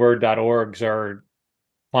short one word .orgs are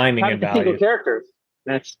climbing in value. Single characters.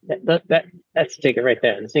 That's the ticket right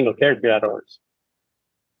there. The single character .orgs.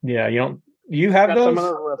 Yeah, you have those?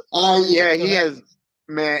 Yeah, he has.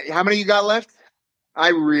 Man, how many you got left? I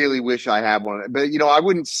really wish I had one, but I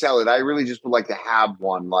wouldn't sell it. I really just would like to have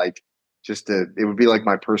one, like it would be like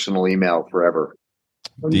my personal email forever.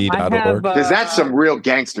 D.org. Because that's some real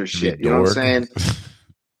gangster shit. You know what I'm saying?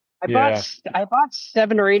 I bought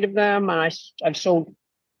 7 or 8 of them, and I've sold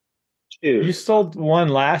 2. You sold one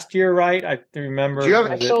last year, right? I remember.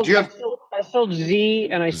 I sold Z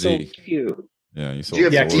and I sold Q. Yeah, you sold. Q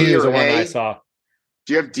is the one I saw.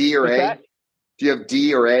 Do you have D or A? Do you have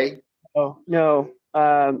D or A? Oh no,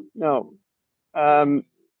 no.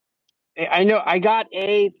 I know I got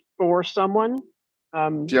A for someone.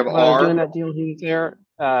 Do you have R? Doing that deal, he was there.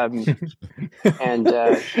 And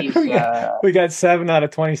he's, we got 7 out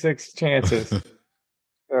of 26 chances.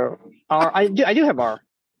 R. I do have R.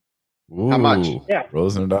 Ooh, how much? Yeah.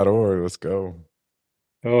 Rosner.org. Let's go.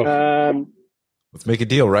 Oh. Let's make a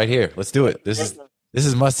deal right here. Let's do it. This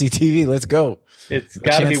is must-see TV. Let's go. It's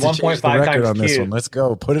got to be 1.5 times on this Q. one. Let's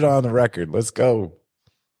go. Put it on the record. Let's go.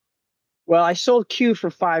 Well, I sold Q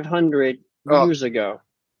for 500 years ago.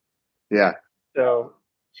 Yeah. So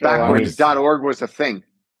back when .org was a thing.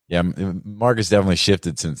 Yeah, market's definitely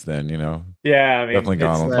shifted since then. Yeah, I mean, definitely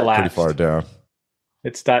gone pretty far down.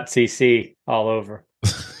 It's .cc all over.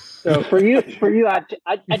 So for you, I'd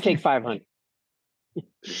take 500.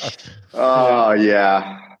 Oh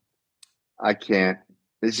yeah, I can't.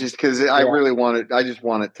 It's just because I really want it. I just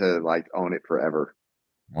want it to like own it forever.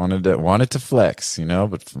 Wanted to flex,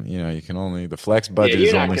 but you can only the flex budget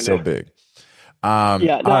is only so big. I've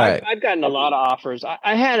gotten a lot of offers.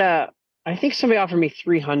 I think somebody offered me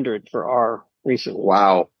 300 for R recently.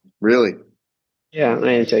 Wow, really? Yeah, I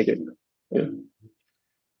didn't take it.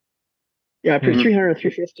 Yeah, I paid 300 or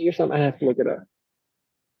 350 or something. I have to look it up.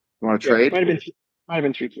 You want to trade? Might have been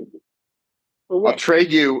 350. I'll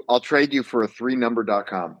trade you for a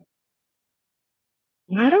 3number.com.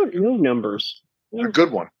 I don't know numbers. A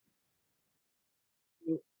good one.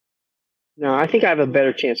 No, I think I have a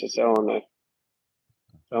better chance of selling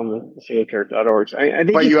the single character.org.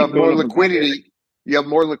 But you have more liquidity. You have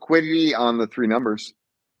more liquidity on the 3 numbers.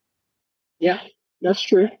 Yeah, that's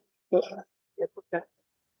true.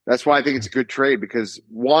 That's why I think it's a good trade, because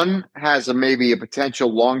one has maybe a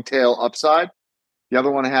potential long tail upside. The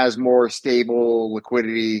other one has more stable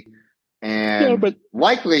liquidity and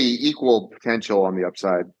likely equal potential on the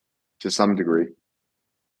upside to some degree.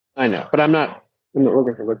 I know, but I'm not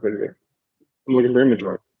looking for liquidity. I'm looking for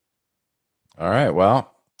inventory. All right. Well,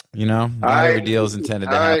 not every deal is intended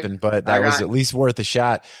to happen, but that was at least worth a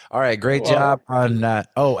shot. All right. Great job on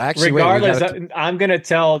actually, regardless, I'm going to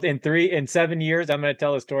tell in 7 years, I'm going to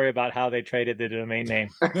tell a story about how they traded the domain name.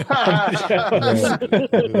 Why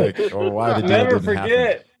the deal Never didn't forget.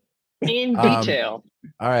 Happen. In detail.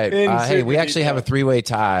 All right. Hey, we actually have a 3-way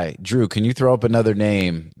tie. Drew, can you throw up another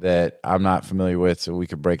name that I'm not familiar with so we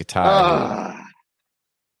could break a tie?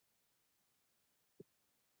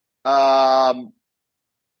 All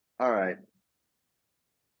right.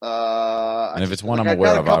 And if it's one I'm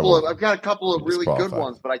aware of, I've got a couple of really good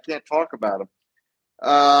ones, but I can't talk about them.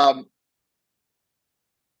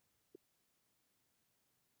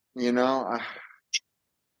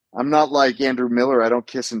 I'm not like Andrew Miller. I don't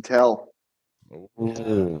kiss and tell.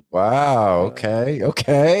 Ooh, wow.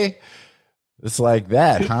 Okay. It's like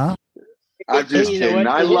that, huh? I'm just kidding.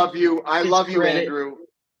 I love you. I love you, Andrew.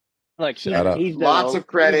 Look, he's lots of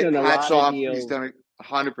credit. Hats off. He's done it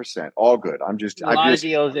 100%. All good. Of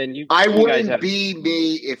deals, and I wouldn't be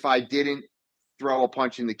me if I didn't throw a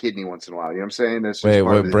punch in the kidney once in a while. You know what I'm saying?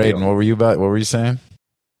 Wait, Braden, what were you saying?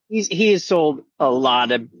 He has sold a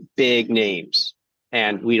lot of big names,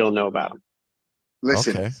 and we don't know about them.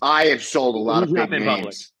 Listen, I have sold a lot of big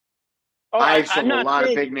names. I've sold a lot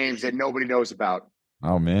of big names that nobody knows about.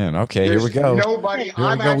 Oh man! Okay, here we go. Nobody.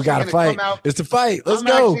 We got to fight. It's a fight. Let's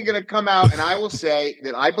go. I'm actually going to come out and I will say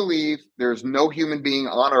that I believe there's no human being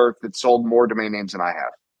on earth that sold more domain names than I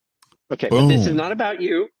have. Okay, but this is not about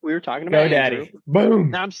you. We were talking about Andrew. GoDaddy. Boom.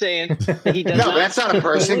 Now I'm saying that he does no, that's not a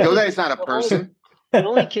person. GoDaddy's not a person.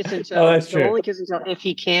 Only kiss and tell. That's true. Only kiss and tell if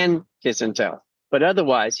he can kiss and tell. But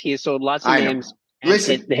otherwise, he has sold lots of names.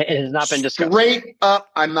 Listen, it has not been discussed. Straight up,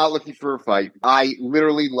 I'm not looking for a fight. I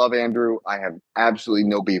literally love Andrew. I have absolutely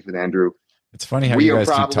no beef with Andrew. It's funny how you guys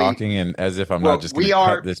keep talking and as if I'm not just going to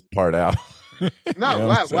cut this part out.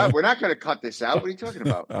 No, we're not going to cut this out. What are you talking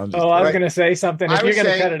about? I was going to say something. If you're going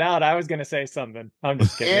to cut it out, I was going to say something. I'm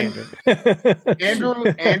just kidding.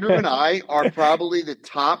 Andrew and I are probably the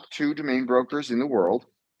top 2 domain brokers in the world.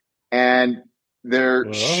 And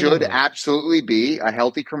there should absolutely be a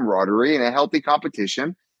healthy camaraderie and a healthy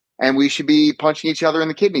competition, and we should be punching each other in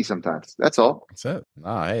the kidney sometimes. That's all. That's it.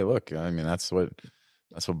 Hey, look, I mean, that's what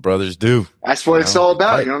brothers do. That's what it's all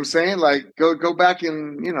about. You know what I'm saying? Like, go back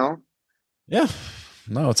and Yeah.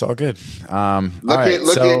 No, it's all good. Look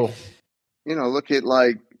at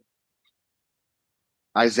like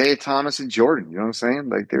Isaiah Thomas and Jordan. You know what I'm saying?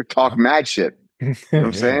 Like, they're talking mad shit. You know what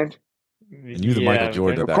I'm saying? And you the Michael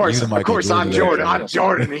Jordan. Of course, I'm Jordan. I'm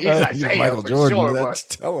Jordan. He's Isaiah. Michael Jordan. Sure,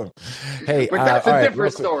 tell him. Hey, but that's a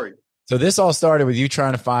different story. So this all started with you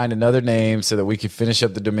trying to find another name so that we could finish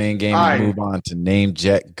up the domain game and move on to name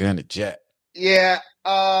Jet Gonna Jet. Yeah.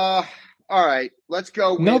 All right. Let's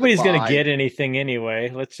go. Nobody's going to get anything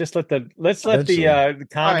anyway. Let's let the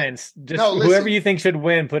comments. Right. Whoever you think should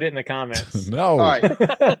win, put it in the comments. No. All right.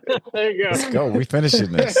 There you go. Let's go. We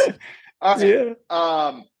finishing this. All right. Yeah.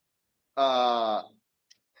 All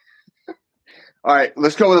right,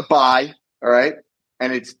 let's go with a buy. All right.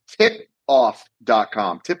 And it's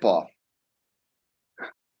tipoff.com. Tipoff.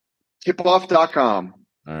 Tipoff.com.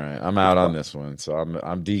 All right. I'm out on this one. So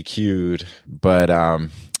I'm DQ'd. But all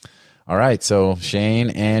right. So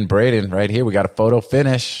Shane and Braden right here. We got a photo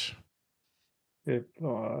finish.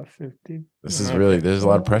 50. This is really, there's a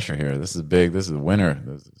lot of pressure here. This is big. This is a winner.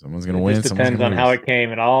 Someone's going to win. It depends on how it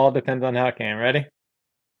came. It all depends on how it came. Ready?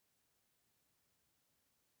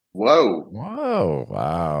 Whoa.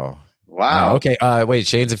 Wow. Okay. Wait,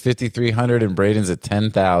 Shane's at 5,300 and Braden's at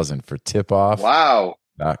 10,000 for tipoff.com.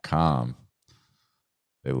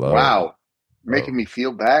 They love it. Making me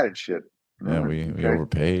feel bad and shit. Yeah, we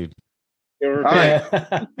overpaid. All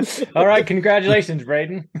right. All right. Congratulations,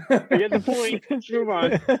 Braden. I get the point. Let's move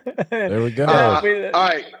on. There we go. All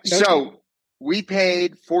right. So we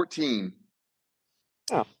paid 14.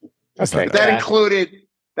 Oh, okay.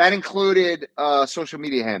 That included social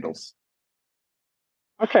media handles.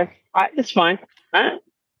 Okay, it's fine. I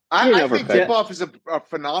think Tipoff is a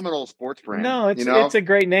phenomenal sports brand. No, it's a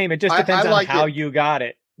great name. It just depends on how you got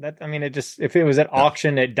it. If it was at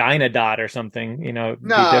auction at Dynadot or something, No.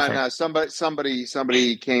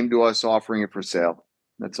 Somebody came to us offering it for sale.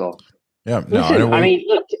 That's all. Yeah. No, listen,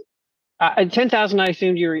 look, 10,000. I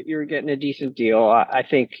assumed you're getting a decent deal. I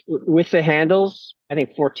think with the handles, I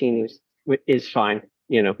think 14 is fine.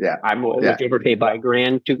 You know, yeah, I'm give or pay by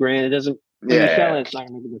 $1,000, $2,000. It doesn't. When you sell it, it's not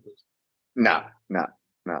going to make a difference. No.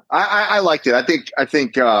 I liked it. I think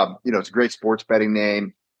it's a great sports betting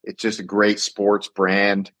name. It's just a great sports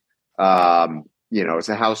brand. It's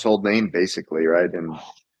a household name basically, right? And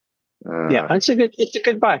it's a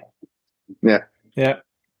good buy. Yeah,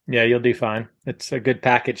 you'll do fine. It's a good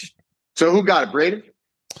package. So who got it, Braden?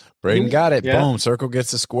 Braden got it. Yeah. Boom. Circle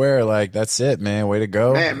gets a square. Like, that's it, man. Way to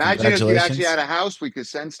go. Man, imagine if you actually had a house we could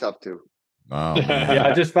send stuff to. Oh, man. Yeah, I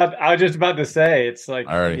was just about to say, it's like,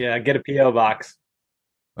 get a PO box.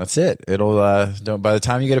 That's it. It'll by the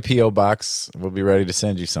time you get a PO box, we'll be ready to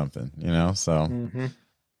send you something. So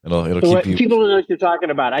it'll keep you. People don't know what you're talking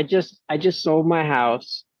about. I just sold my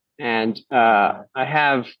house, and I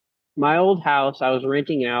have my old house. I was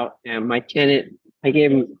renting out, and my tenant. I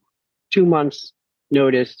gave him 2 months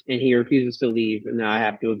notice, and he refuses to leave, and now I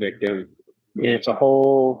have to evict him. And it's a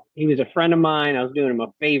whole. He was a friend of mine. I was doing him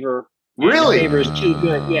a favor. Really? The favor is too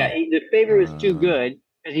good. Yeah, the favor is too good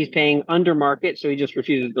because he's paying under market, so he just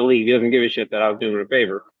refuses to leave. He doesn't give a shit that I was doing him a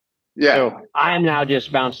favor. Yeah. So I'm now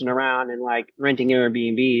just bouncing around and like renting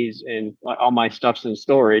Airbnbs, and all my stuff's in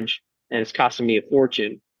storage, and it's costing me a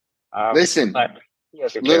fortune. Listen,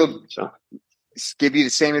 give you the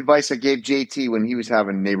same advice I gave JT when he was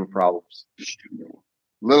having neighbor problems.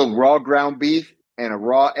 Little raw ground beef and a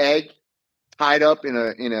raw egg tied up in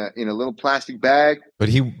a little plastic bag. But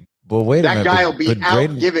wait a minute. That guy will be out.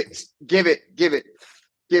 Braden,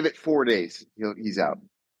 give it 4 days. He's out.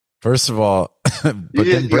 First of all, but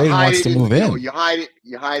then Braden wants to move in. You hide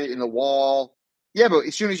it in the wall. Yeah, but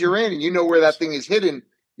as soon as you're in and you know where that thing is hidden,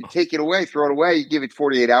 you take it away, throw it away. You give it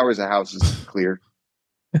 48 hours. The house is clear.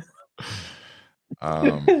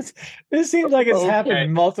 This seems like it's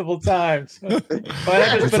happened multiple times.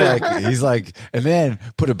 He's like, and then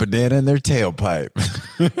put a banana in their tailpipe,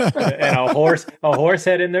 and a horse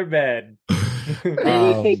head in their bed.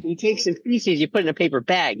 You take some feces, you put it in a paper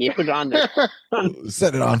bag, you put it on there,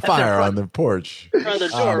 set it on fire on the porch. Front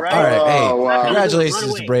of the door, right? All right, hey,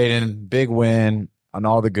 congratulations to Braden, big win on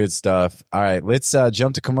all the good stuff. All right, let's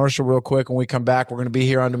jump to commercial real quick. When we come back, we're going to be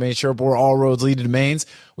here on Domain Sherpa, where all roads lead to domains.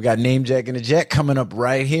 We got Name Jack and a Jet coming up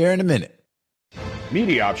right here in a minute.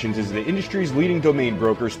 Media Options is the industry's leading domain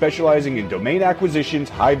broker specializing in domain acquisitions,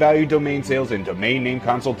 high-value domain sales, and domain name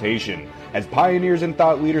consultation. As pioneers and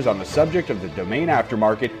thought leaders on the subject of the domain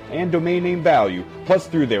aftermarket and domain name value, plus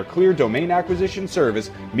through their clear domain acquisition service,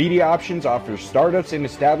 Media Options offers startups and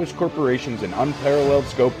established corporations an unparalleled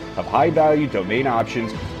scope of high-value domain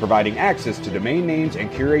options, providing access to domain names and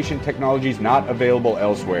curation technologies not available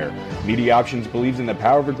elsewhere. Media Options believes in the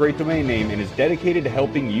power of a great domain name and is dedicated to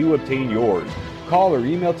helping you obtain yours. Call or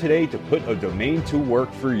email today to put a domain to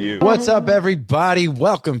work for you. What's up, everybody?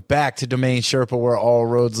 Welcome back to Domain Sherpa, where all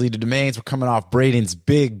roads lead to domains. We're coming off Braden's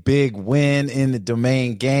big win in the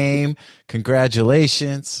domain game.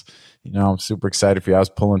 Congratulations. I'm super excited for you. I was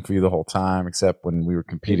pulling for you the whole time, except when we were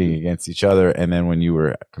competing against each other, and then when you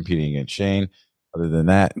were competing against Shane. Other than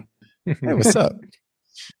that, hey, what's up?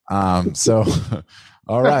 So,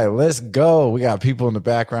 all right, let's go. We got people in the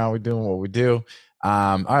background. We're doing what we do.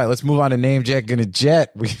 All right, let's move on to Name Jack and a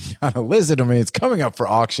Jet. We got a lizard. It's coming up for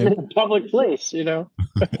auction. Public place, Hey,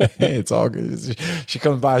 it's all good. She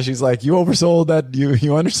comes by. She's like, "You oversold that.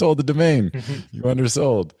 You undersold the domain. You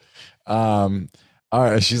undersold." All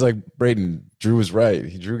right. She's like, "Braden, Drew was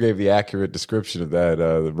right. Drew gave the accurate description of that.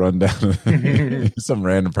 The rundown. Some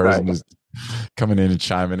random person just coming in and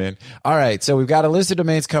chiming in. All right, so we've got a list of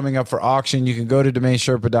domains coming up for auction. You can go to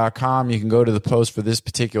DomainSherpa.com. You can go to the post for this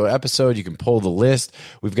particular episode. You can pull the list.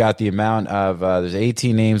 We've got the amount of there's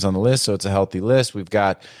 18 names on the list, so it's a healthy list. We've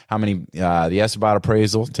got how many the Esabot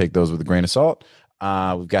appraisal. Take those with a grain of salt.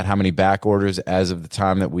 We've got how many back orders as of the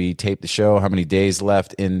time that we tape the show, how many days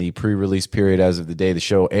left in the pre-release period as of the day the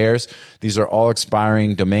show airs. These are all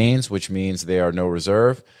expiring domains, which means they are no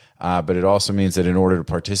reserve. But it also means that in order to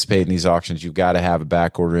participate in these auctions, you've got to have a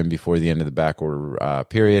back order in before the end of the back order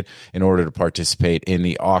period in order to participate in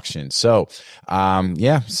the auction. So,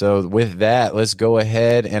 so with that, let's go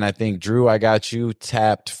ahead. And I think, Drew, I got you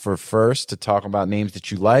tapped for first to talk about names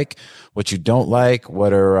that you like, what you don't like,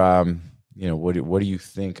 what are, what do you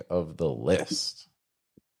think of the list?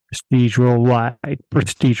 Prestige worldwide.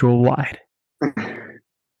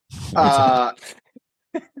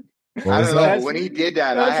 I don't know. When he did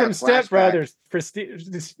that, I had from Step Brothers. Prestige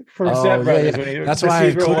from Step Brothers. Yeah. That's why I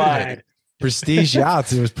included it. Prestige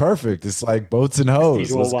yachts. It was perfect. It's like boats and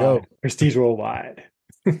hoes. Let's go. Prestige worldwide.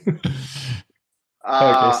 Okay,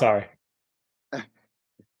 sorry.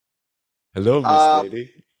 Hello, Miss Lady.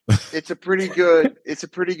 It's a pretty good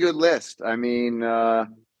list. I mean, it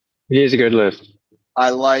is a good list.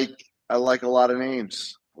 I like a lot of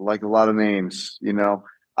names. I like a lot of names. You know,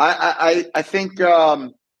 I think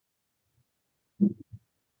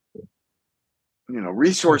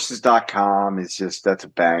resources.com is that's a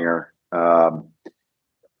banger. I've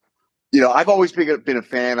always been a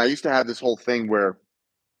fan. I used to have this whole thing where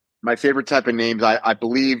my favorite type of names I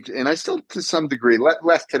believed, and I still to some degree,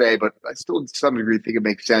 less today, but I still to some degree think it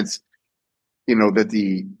makes sense, that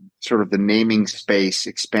the sort of the naming space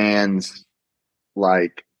expands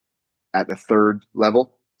like at the third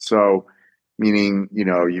level. So meaning,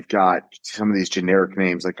 you've got some of these generic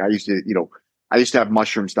names. Like I used to have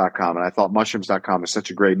mushrooms.com, and I thought mushrooms.com is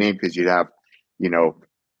such a great name because you'd have,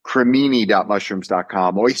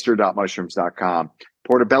 cremini.mushrooms.com, oyster.mushrooms.com,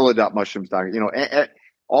 portobello.mushrooms.com,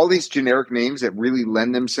 all these generic names that really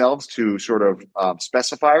lend themselves to sort of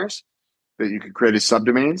specifiers that you could create as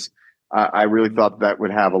subdomains. I really thought that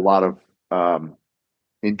would have a lot of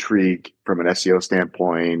intrigue from an SEO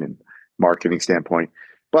standpoint and marketing standpoint.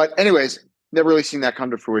 But anyways, never really seen that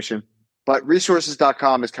come to fruition. But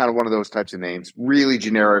resources.com is kind of one of those types of names, really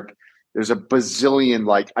generic. There's a bazillion,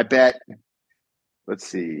 I bet, let's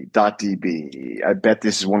see, .db. I bet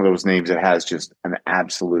this is one of those names that has just an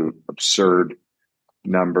absolute absurd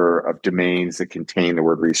number of domains that contain the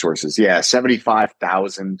word resources. Yeah,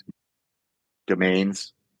 75,000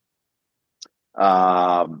 domains.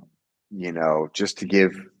 Just to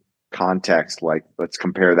give context, let's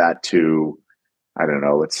compare that to, I don't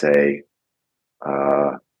know, let's say,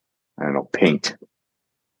 paint.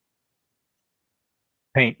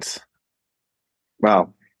 Paints.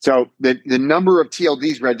 Well, so the number of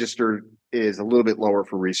TLDs registered is a little bit lower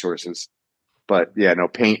for resources. But yeah, no,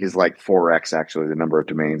 paint is like 4x actually, the number of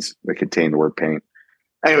domains that contain the word paint.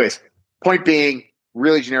 Anyways, point being,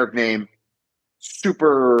 really generic name,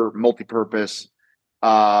 super multi-purpose.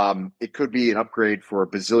 It could be an upgrade for a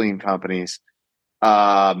bazillion companies.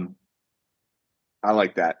 I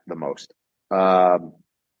like that the most. The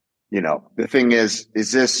thing is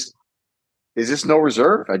this no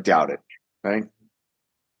reserve? I doubt it, right?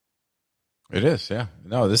 It is, yeah.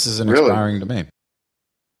 No, this is an Really? expiring domain.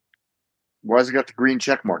 Why has it got the green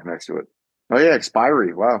check mark next to it? Oh yeah,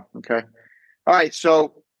 expiry. Wow. Okay. All right.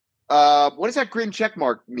 So, what does that green check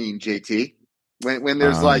mark mean, JT? When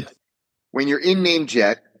there's when you're in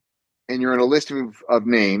NameJet and you're in a list of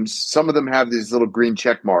names, some of them have these little green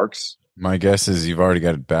check marks. My guess is you've already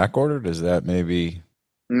got it back ordered. Is that maybe?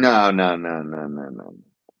 No.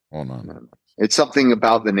 Hold on. No. It's something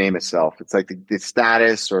about the name itself. It's like the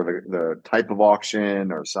status or the type of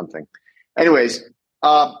auction or something. Anyways,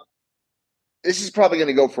 this is probably going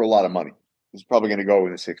to go for a lot of money. This is probably going to go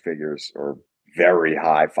in the six figures or very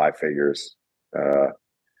high five figures.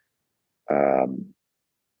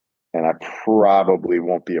 And I probably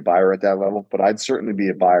won't be a buyer at that level, but I'd certainly be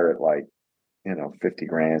a buyer at 50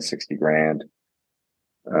 grand, 60 grand.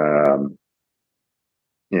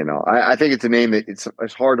 I think it's a name that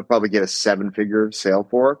it's hard to probably get a 7-figure sale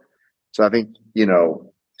for. So I think,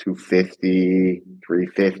 250,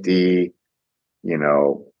 350,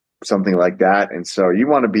 something like that. And so you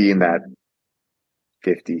want to be in that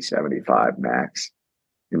 50, 75 max,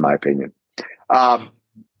 in my opinion.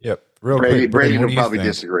 Yep. Real quick, Braden will probably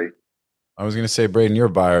disagree. I was going to say, Braden, you're a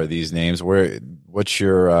buyer of these names. What's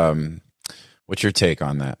your take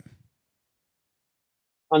on that?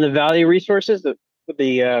 On the value resources,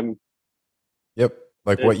 Yep.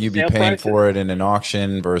 Like what you'd be paying for it in an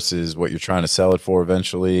auction versus what you're trying to sell it for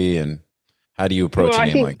eventually. And how do you approach a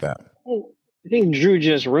name like that? I think Drew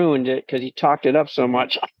just ruined it because he talked it up so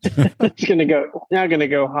much. It's now going to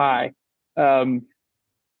go high.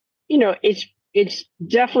 It's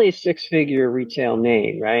definitely a 6-figure retail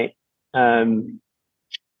name, right? It's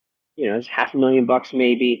 $500,000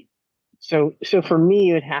 maybe. So for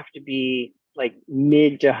me, it would have to be like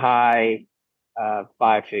mid to high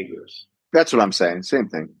 5 figures. That's what I'm saying. Same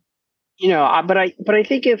thing. But I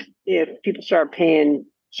think if people start bidding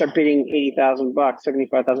 $80,000,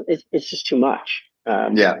 $75,000, it's just too much.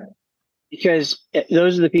 Yeah. Because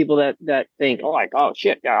those are the people that think, oh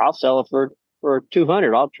shit, yeah, I'll sell it for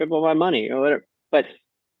 200. I'll triple my money or whatever. But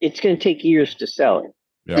it's going to take years to sell it.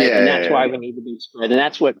 Yeah. Right? And that's why we need to be spread. And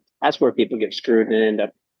that's where people get screwed and end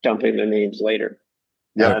up dumping their names later.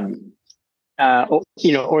 Yeah. Or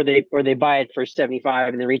they buy it for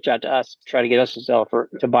 75 and they reach out to us, try to get us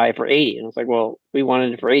to buy it for 80. And it's like, well, we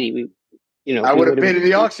wanted it for 80. I would have bid in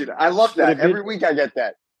the auction. I love that. Every week I get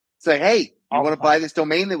that. Say, hey, I want to buy this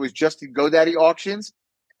domain that was just in GoDaddy auctions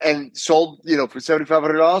and sold, for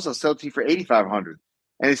 $7,500. I'll sell it to you for $8,500.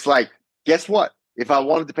 And it's like, guess what? if I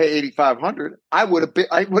wanted to pay $8,500, I would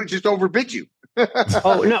have just overbid you.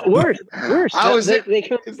 Oh no, worse.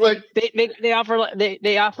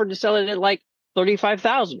 They offered to sell it at like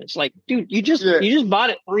 35,000. It's like, dude, you just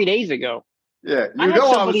bought it 3 days ago. Yeah, I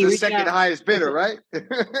was the second highest bidder, right?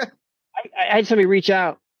 I had somebody reach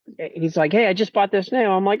out. He's like, hey, I just bought this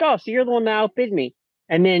now. I'm like, oh, so you're the one that outbid me.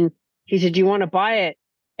 And then he said, do you want to buy it?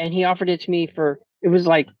 And he offered it to me it was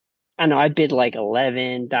like, I don't know, I bid like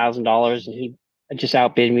 $11,000 and he just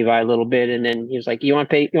outbid me by a little bit. And then he was like, you want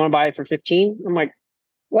to buy it for 15? I'm like,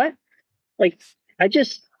 what? Like, I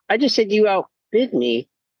just said you outbid me.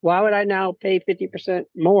 Why would I now pay 50%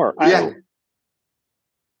 more? I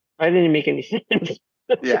didn't make any sense.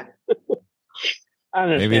 Yeah.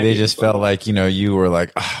 Maybe they just felt like, you were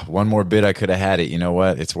like, one more bid, I could have had it. You know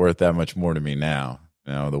what? It's worth that much more to me now.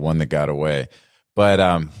 The one that got away. But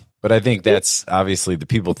I think that's obviously the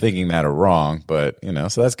people thinking that are wrong. But,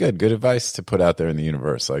 so that's good. Good advice to put out there in the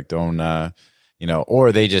universe. Like, don't,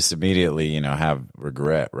 or they just immediately, have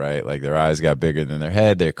regret, right? Like their eyes got bigger than their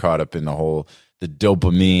head. They're caught up in the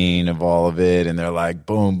dopamine of all of it. And they're like,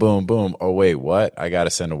 boom, boom, boom. Oh, wait, what? I got to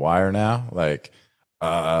send a wire now? Like,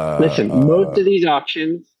 listen, most of these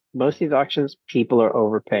auctions, people are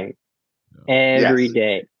overpaying every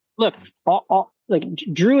day. Look, like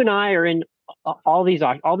Drew and I are in all these,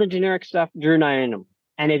 all the generic stuff. Drew and I are in them,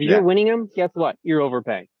 and if you're winning them, guess what? You're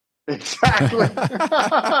overpaying. Exactly.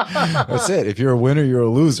 That's it. If you're a winner, you're a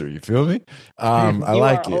loser. You feel me? I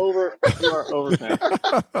like it. You are overpaying.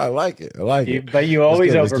 I like it. But you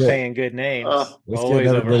always overpay in good names. Let's get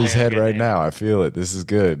in everybody's head right now. I feel it. This is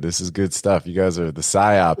good. This is good stuff. You guys are the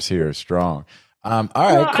psyops here are strong. All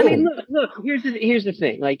right, cool. I mean, look. Here's the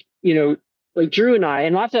thing. Like, like Drew and I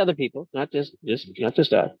and lots of other people, not just us,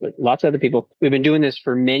 but lots of other people. We've been doing this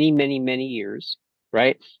for many, many, many years,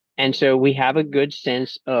 right? And so we have a good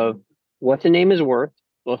sense of what the name is worth,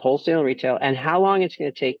 both wholesale and retail, and how long it's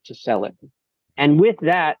going to take to sell it. And with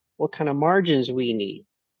that, what kind of margins we need,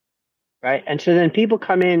 right? And so then people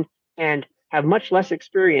come in and have much less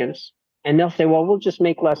experience, and they'll say, well, we'll just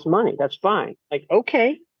make less money. That's fine. Like,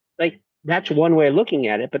 okay, like that's one way of looking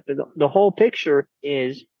at it. But the whole picture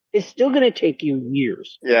is it's still going to take you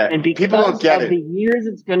years. Yeah, and because people don't get of the years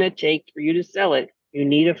it's going to take for you to sell it, you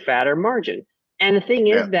need a fatter margin. And the thing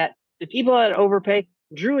is that the people that overpay,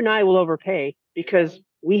 Drew and I will overpay because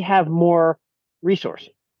we have more resources,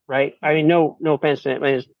 right? I mean, no offense to it.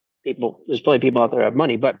 There's plenty of people out there who have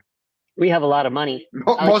money, but we have a lot of money.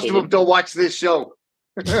 Most of them don't watch this show.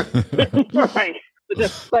 Right.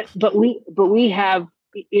 But we have,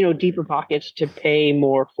 deeper pockets to pay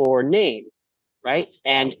more for name, right?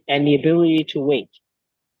 And the ability to wait.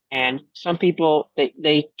 And some people,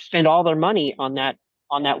 they spend all their money on that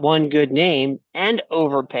one good name and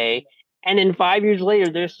overpay. And then 5 years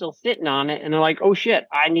later, they're still sitting on it. And they're like, oh shit,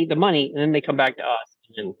 I need the money. And then they come back to us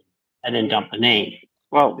and then dump the name.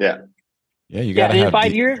 Well, yeah, you got to have. In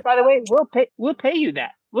 5 years, by the way, we'll pay you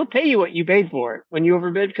that. We'll pay you what you paid for it when you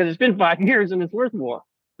overbid because it's been 5 years and it's worth more.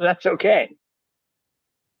 So that's okay.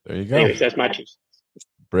 There you go. Anyways, that's my two cents.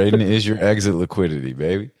 Braden is your exit liquidity,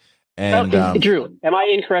 baby. And Drew, am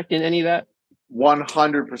I incorrect in any of that?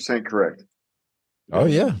 100% correct. Oh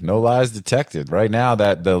yeah, no lies detected. Right now,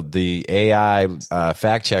 that the AI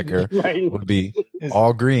fact checker would be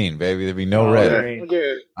all green, baby. There'd be no red.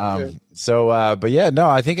 But yeah, no,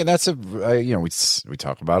 I think that's we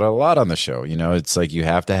talk about it a lot on the show. It's like you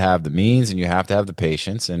have to have the means and you have to have the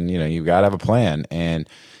patience, and you got to have a plan. And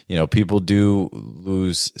people do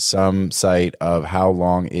lose some sight of how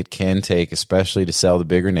long it can take, especially to sell the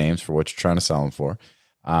bigger names for what you're trying to sell them for.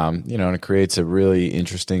 And it creates a really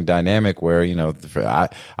interesting dynamic where,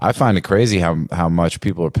 I find it crazy how much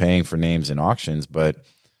people are paying for names in auctions, but,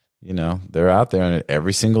 they're out there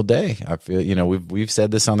every single day. I feel, we've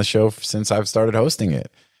said this on the show since I've started hosting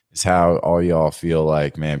it. It's how all y'all feel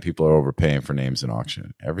like, man, people are overpaying for names in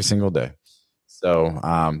auction every single day. So,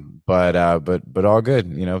 but all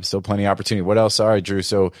good, still plenty of opportunity. What else? Sorry, Drew.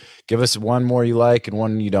 So give us one more you like and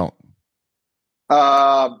one you don't.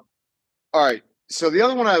 All right. So the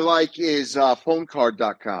other one I like is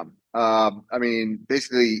phonecard.com. I mean,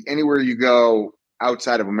 basically anywhere you go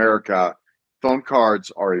outside of America, phone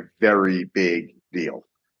cards are a very big deal.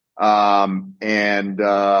 And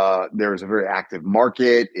there's a very active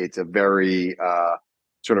market. It's a very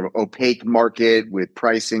sort of opaque market with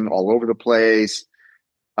pricing all over the place.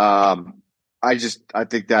 I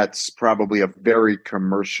think that's probably a very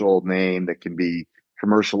commercial name that can be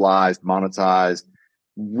commercialized, monetized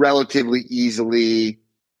relatively easily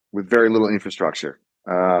with very little infrastructure.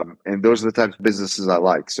 And those are the types of businesses I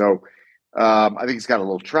like. So I think it's got a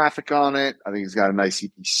little traffic on it. I think it's got a nice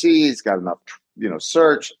CPC. It's got enough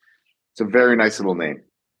search. It's a very nice little name.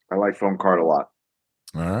 I like phone card a lot.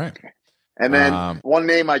 All right. And then one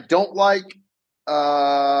name I don't like.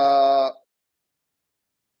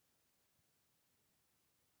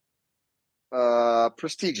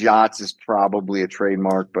 Prestige Yachts is probably a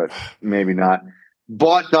trademark, but maybe not.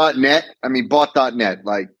 Bought.net. Bought.net.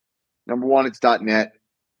 Like, number one, it's .net.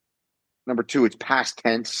 Number two, it's past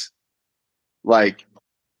tense. Like,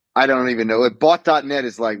 I don't even know. Like, bought.net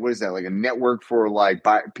is like, what is that? Like a network for like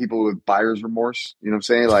people with buyer's remorse. You know what I'm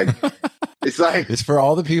saying? Like, it's like, it's for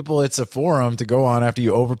all the people. It's a forum to go on after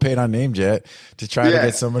you overpaid on NameJet to try to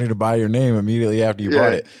get somebody to buy your name immediately after you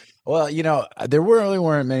bought it. Well, there really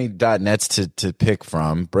weren't many .nets to pick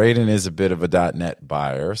from. Braden is a bit of a .net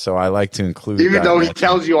buyer, so I like to include. Even though he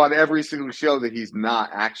tells you on every single show that he's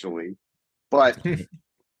not actually, but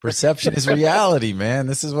perception is reality, man.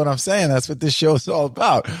 This is what I'm saying. That's what this show is all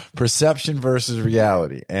about: perception versus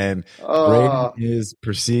reality. And Braden is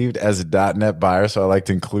perceived as a .net buyer, so I like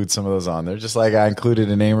to include some of those on there. Just like I included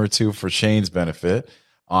a name or two for Shane's benefit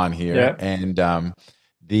on here, and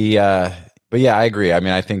But yeah, I agree.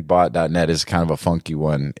 I think bought.net is kind of a funky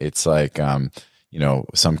one. It's like, some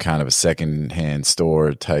kind of a secondhand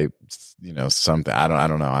store type, something. I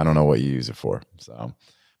don't know. I don't know what you use it for. So,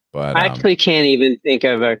 but I actually can't even think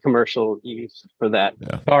of a commercial use for that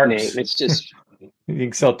name. It's just you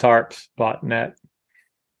can sell tarps. Bought.net.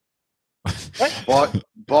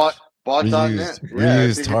 Bought.net.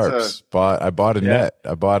 Reused tarps. I bought a net.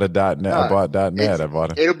 I bought a .net. I bought .net.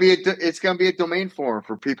 It's going to be a domain forum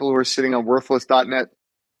for people who are sitting on worthless .net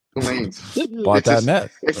domains. Bought.net.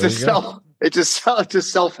 It's a self-help. It's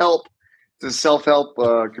a self-help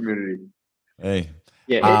community. Hey.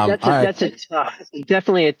 Yeah, that's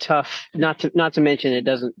definitely a tough. Not to mention it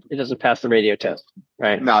doesn't pass the radio test,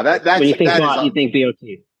 right? No, that's when you think bot, you think BOT.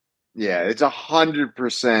 Yeah, it's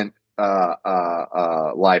 100%.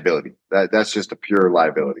 Liability. That's just a pure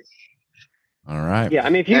liability. All right. Yeah,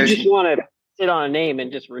 if you just want to sit on a name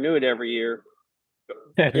and just renew it every year,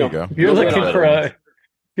 there you go. If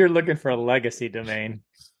you're looking for a legacy domain,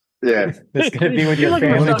 it's going to be with your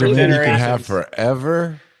family for generations. You can have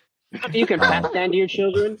forever. You can pass down to your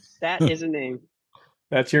children. That is a name.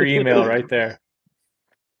 That's your email right there.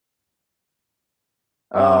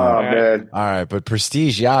 Man. All right, but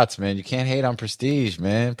Prestige Yachts, man, you can't hate on Prestige,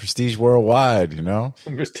 man. Prestige worldwide,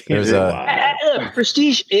 Prestige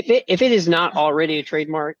Prestige. If it is not already a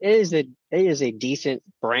trademark, it is a decent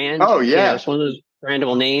brand. Oh yeah, it's one of those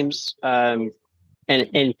brandable names. And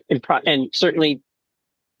certainly,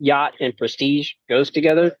 yacht and prestige goes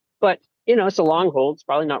together. But it's a long hold. It's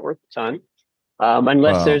probably not worth a ton,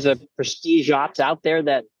 unless there's a Prestige Yachts out there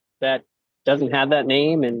that doesn't have that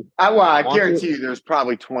name. And I guarantee you there's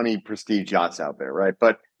probably 20 Prestige Yachts out there, right?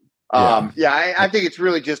 But I think it's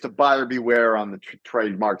really just a buyer beware on the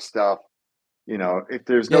trademark stuff. If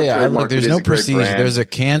there's no trademark, there's no Prestige. There's a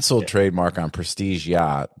canceled trademark on Prestige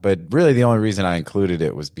Yacht, but really the only reason I included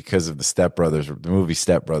it was because of the movie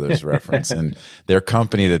Step Brothers reference, and their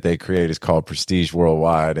company that they create is called Prestige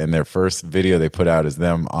Worldwide, and their first video they put out is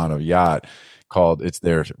them on a yacht. It's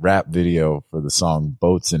their rap video for the song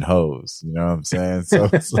Boats and Hoes. You know what I'm saying? So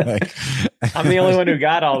it's like I'm the only one who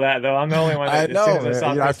got all that though. I'm the only one that I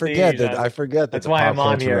know. I forget that. That's why I'm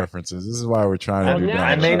on here. References. This is why we're trying to do that.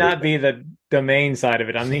 I may not be the domain side of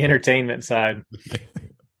it. I'm the entertainment side.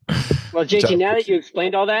 Well, JT, now that you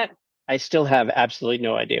explained all that, I still have absolutely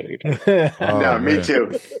no idea what you're talking about. No, me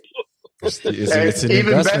too. It's an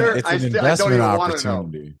investment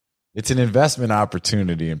opportunity. It's an investment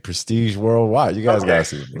opportunity in Prestige worldwide. You guys got to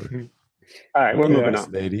see it. All right, we're moving on.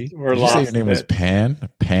 Lady. Did you say your name was Pan?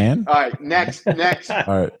 Pan? All right, next. All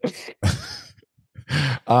right.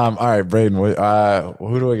 All right, Braden.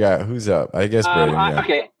 Who do we got? Who's up? I guess Braden.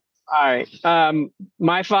 Okay. All right.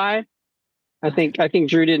 My 5. I think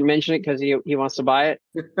Drew didn't mention it because he wants to buy it.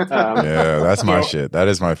 Yeah, that's my shit. That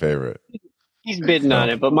is my favorite. He's bidding on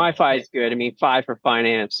it, but my 5 is good. 5 for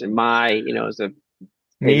finance, and is a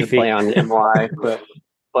play on MY, but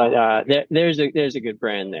there's a good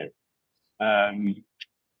brand there. I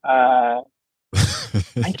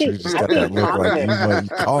think just got that look like he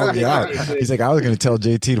called me out. He's like, I was going to tell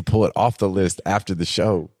JT to pull it off the list after the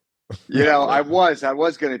show. I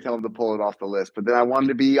was going to tell him to pull it off the list, but then I wanted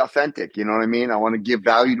to be authentic. You know what I mean? I want to give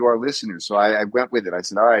value to our listeners, so I went with it. I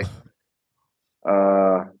said, all right.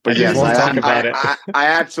 But yes, talk about it. I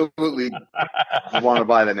absolutely want to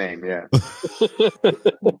buy the name. Yeah.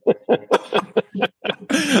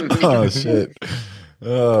 Oh shit.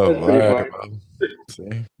 Oh, all right.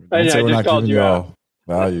 See, I just called you out.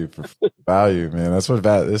 Value for value, man. That's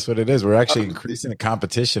what it is. We're actually increasing the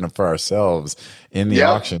competition for ourselves in the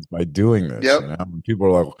auctions by doing this. You know, when people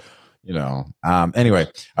are like, you know. Anyway,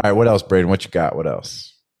 all right. What else, Braden? What you got? What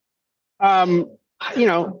else? You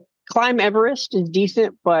know, climb Everest is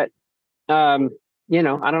decent, but you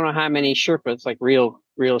know, I don't know how many Sherpas, like real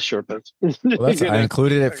Sherpas. Well, I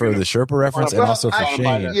included it for the Sherpa reference and also for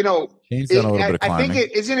Shane. You know, Shane's done a little bit of climbing. I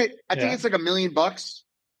think I think it's like $1 million.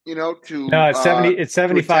 You know, to no, it's 70. It's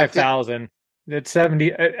 75,000. It's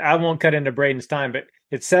 70. I won't cut into Braden's time, but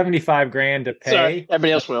it's 75 grand to pay. Sorry,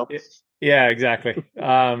 everybody else will. Yeah, exactly.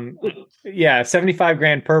 Yeah, 75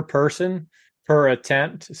 grand per person per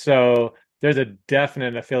attempt. So there's a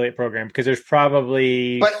definite affiliate program because there's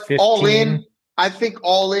probably but 15. All in. I think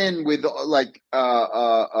all in with like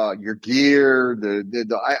your gear,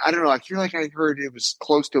 I don't know. I feel like I heard it was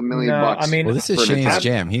close to $1 million. I mean, well, this is Shane's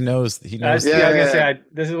jam. He knows. Yeah, I was gonna say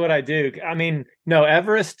this is what I do. I mean, no,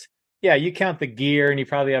 Everest. Yeah, you count the gear, and you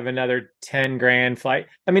probably have another 10 grand flight.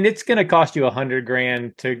 I mean, it's going to cost you 100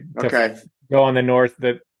 grand to go on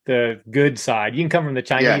the good side. You can come from the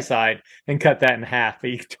Chinese side and cut that in half, but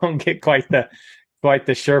you don't get quite the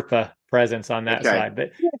Sherpa presence on that side.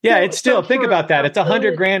 But yeah, it's still, think about that. It's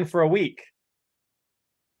 100 grand for a week.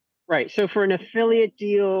 Right. So for an affiliate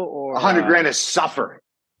deal or 100 grand is suffer.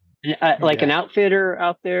 Like an outfitter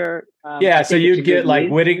out there. So you'd get like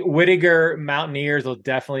Whittaker Mountaineers will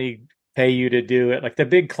definitely pay you to do it. Like the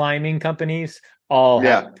big climbing companies all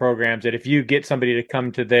have programs that if you get somebody to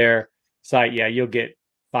come to their site, you'll get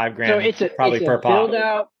 $5 grand so probably per pop. Build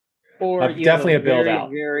out or definitely a build out.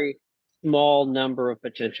 Very small number of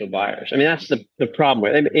potential buyers. I mean, that's the problem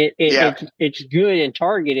with it. It's good and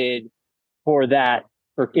targeted for that,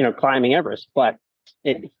 for climbing Everest, but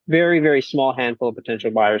it's very, very small handful of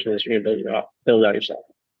potential buyers when you're going to build out yourself.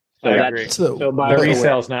 So I agree. The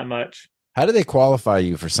resale's not much. How do they qualify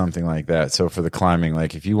you for something like that? So for the climbing,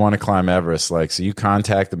 like if you want to climb Everest, like so you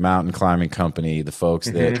contact the mountain climbing company, the folks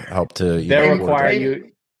that help to they'll require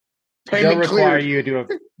you to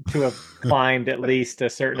have climbed at least a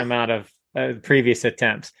certain amount of previous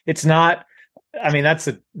attempts. It's not, I mean, that's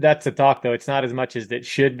a talk though. It's not as much as it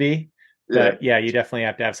should be. But you definitely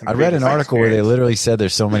have to have some. I read an article where they literally said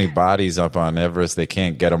there's so many bodies up on Everest they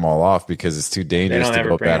can't get them all off because it's too dangerous to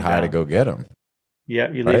go up that high to go get them. Yeah,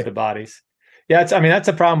 you leave the bodies. Yeah, that's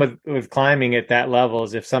a problem with climbing at that level.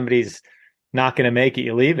 Is if somebody's not going to make it,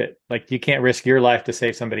 you leave it. Like you can't risk your life to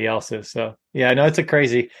save somebody else's. So yeah, no, it's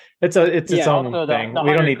its own thing.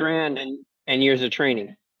 We don't need grand and years of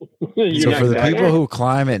training. So for the people who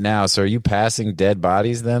climb it now, so are you passing dead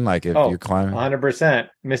bodies then? Like if you're climbing, 100%,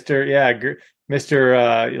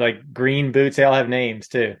 Mr. Like green boots, they all have names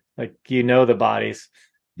too. Like the bodies.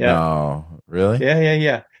 Yeah. No, really?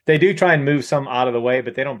 Yeah. They do try and move some out of the way,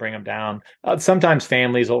 but they don't bring them down. Sometimes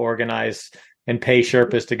families will organize and pay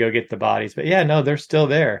Sherpas to go get the bodies, but they're still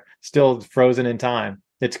there, still frozen in time.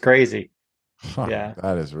 It's crazy. Yeah,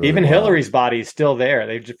 that is really even wild. Hillary's body is still there.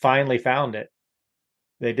 They finally found it.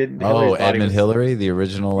 They didn't. Edmund Hillary, the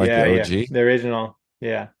original, the OG, the original.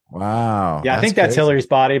 Yeah. Wow. Yeah, I think that's Hillary's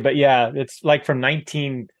body, but it's like from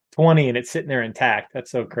 1920, and it's sitting there intact.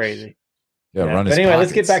 That's so crazy. But anyway,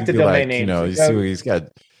 let's get back to domain names. You see what he's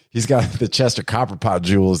got the Chester Copperpot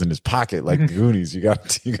jewels in his pocket, like the Goonies. You got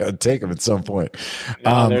to take them at some point.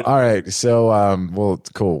 All right, so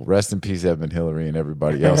cool. Rest in peace, Edmund Hillary, and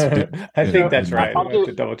everybody else. I think that's right. I'll have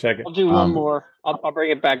to double check it. I'll do one more. I'll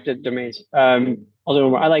bring it back to domains. I'll do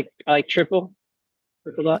one more. I like triple.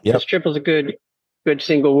 Triple. Yep. Triple's a good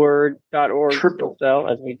single word .org. Triple. So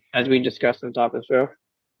as we discussed on top of the show.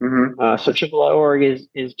 Mm-hmm. So triple.org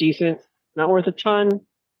is decent. Not worth a ton.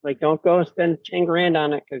 Like, don't go and spend 10 grand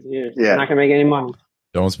on it because you're not gonna make any money.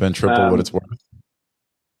 Don't spend triple what it's worth.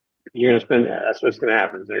 You're gonna spend that. That's what's gonna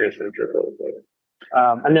happen. They're gonna spend triple.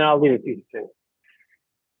 And then I'll leave it to you, Shane.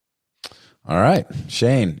 All right,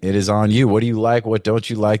 Shane, it is on you. What do you like? What don't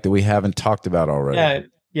you like that we haven't talked about already?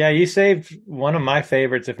 Yeah. You saved one of my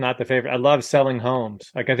favorites, if not the favorite. I love selling homes.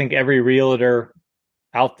 Like, I think every realtor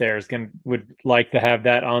out there would like to have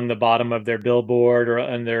that on the bottom of their billboard or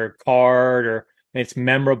on their card, or it's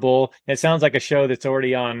memorable. It sounds like a show that's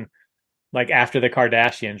already on, like after the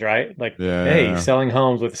Kardashians, right? Like, hey, selling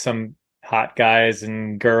homes with some hot guys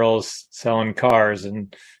and girls selling cars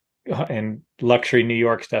and luxury New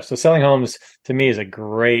York stuff. So selling homes to me is a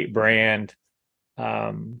great brand.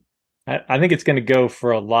 I think it's going to go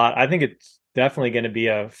for a lot. I think it's definitely going to be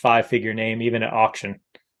a 5-figure name, even at auction.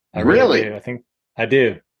 I really do. I think I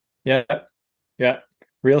do. Yeah.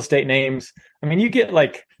 Real estate names. I mean, you get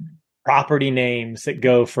like property names that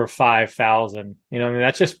go for 5,000. I mean,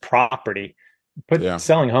 that's just property.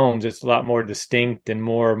 Selling homes, it's a lot more distinct and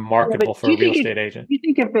more marketable for a real estate agent. You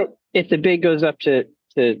think if the bid goes up to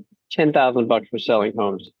 $10,000 for selling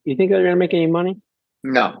homes, you think they're going to make any money?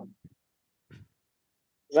 No.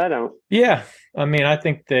 I don't. Yeah. I mean, I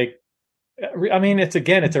think it's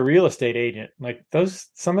a real estate agent. Like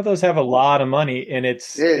some of those have a lot of money, and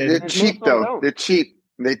they're cheap though. They're cheap.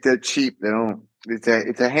 They're cheap. They don't.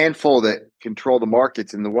 It's a handful that control the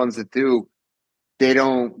markets, and the ones that do, they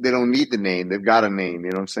don't need the name. They've got a name.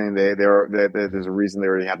 You know what I'm saying? There's a reason they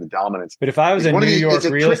already have the dominance. But if I was a New York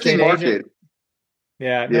real estate agent,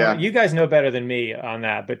 you guys know better than me on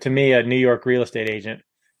that. But to me, a New York real estate agent.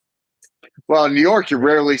 Well, in New York, you're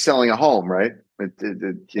rarely selling a home, right?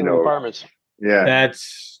 Apartments. Yeah,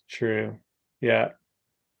 that's true. Yeah.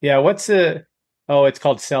 It's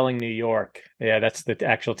called Selling New York. Yeah, that's the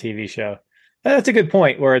actual TV show. That's a good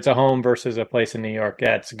point, where it's a home versus a place in New York.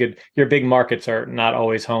 Yeah, it's good. Your big markets are not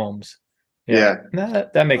always homes. Yeah.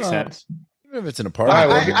 That makes sense. If it's an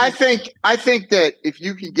apartment, I think that if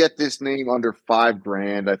you can get this name under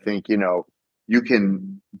 $5,000, I think you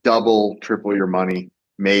can double, triple your money,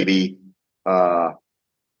 maybe. But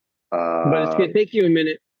it's going to take you a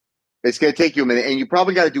minute. It's going to take you a minute, and you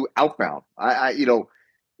probably got to do outbound.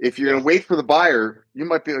 If you're going to wait for the buyer, you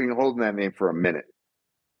might be holding that name for a minute.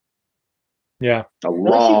 Yeah,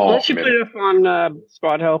 unless you put it up on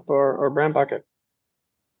Spot Help or Brand Bucket.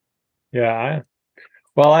 Yeah,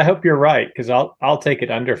 I hope you're right, because I'll take it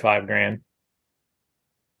under $5,000.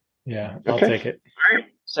 Yeah, I'll take it. All right,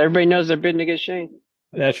 so everybody knows they're bidding against Shane.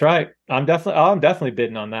 That's right. I'm definitely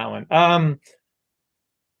bidding on that one.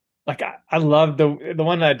 Like I love the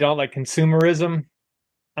one that I don't like, consumerism.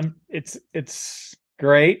 It's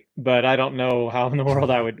great, but I don't know how in the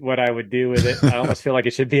world what I would do with it. I almost feel like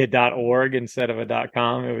it should be a .org instead of a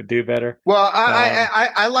 .com. It would do better. Well,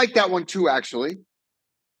 I like that one too, actually.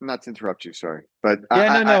 Not to interrupt you, sorry, but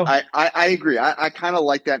I agree. I kind of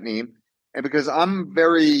like that name, and because I'm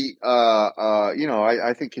very,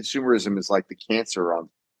 I think consumerism is like the cancer on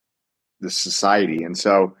the society, and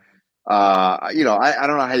so. I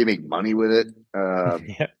don't know how you make money with it,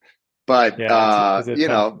 but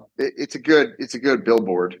it's a good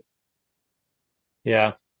billboard.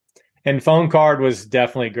 Yeah, and phone card was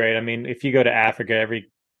definitely great. I mean, if you go to Africa,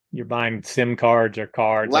 you're buying SIM cards or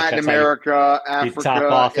cards. Latin America, Africa,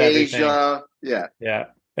 top off Asia, yeah,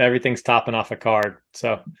 everything's topping off a card.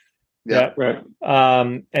 So right.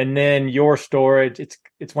 And then your storage,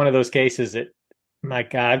 it's one of those cases that, my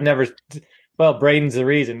God, I've never. Well, Braden's the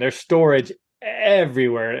reason. There's storage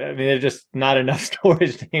everywhere. I mean, there's just not enough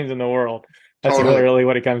storage names in the world. That's literally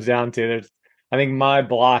what it comes down to. I think my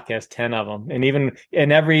block has 10 of them. And even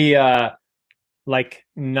in every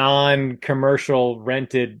non-commercial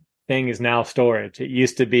rented thing is now storage. It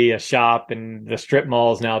used to be a shop, and the strip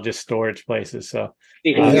mall is now just storage places. So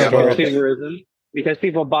consumerism, because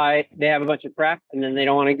people they have a bunch of crap, and then they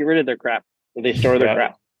don't want to get rid of their crap. So they store their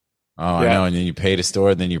crap. Oh, I know. And then you pay to store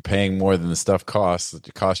it, and then you're paying more than the stuff costs.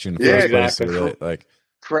 It costs you in the first place. So like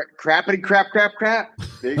crappity crap.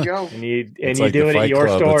 There you go. and you do it at your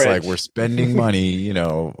Club. storage. It's like we're spending money,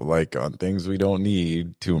 like on things we don't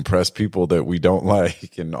need to impress people that we don't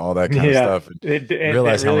like, and all that kind of stuff. And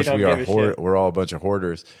realize how much we are. We're all a bunch of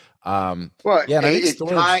hoarders.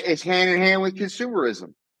 It's hand in hand with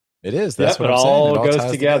consumerism. It is. That's what it I'm all saying.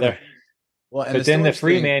 goes together. Well, but then the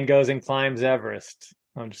free man goes and climbs Everest.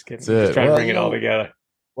 I'm just kidding. Just trying to bring it all together.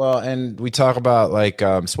 Well, and we talk about like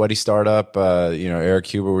Sweaty Startup, Eric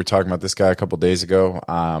Huber. We were talking about this guy a couple of days ago,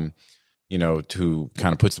 who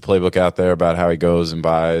kind of puts the playbook out there about how he goes and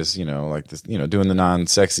buys, like this, doing the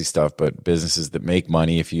non-sexy stuff, but businesses that make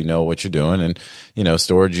money if you know what you're doing. And,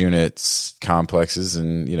 storage units, complexes,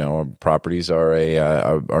 and, properties are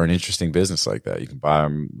an interesting business like that. You can buy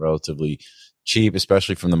them relatively cheap,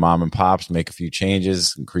 especially from the mom and pops, make a few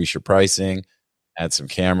changes, increase your pricing, add some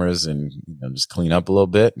cameras, and just clean up a little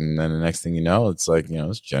bit, and then the next thing you know, it's like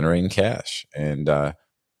it's generating cash, and do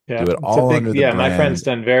it all under the brand. My friend's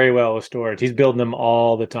done very well with storage. He's building them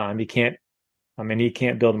all the time. He can't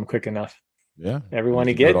build them quick enough. Yeah, everyone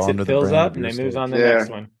he gets, it fills up, and they moves on to the next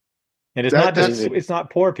one. And it's not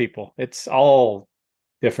poor people; it's all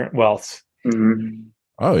different wealths. Mm-hmm.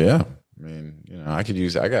 Oh yeah. I mean,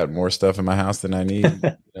 I got more stuff in my house than I need.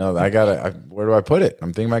 Where do I put it?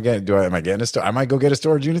 I'm thinking am I getting a store? I might go get a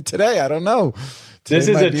storage unit today. I don't know. This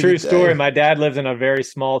is a true story. My dad lives in a very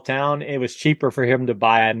small town. It was cheaper for him to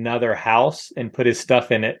buy another house and put his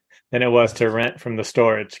stuff in it than it was to rent from the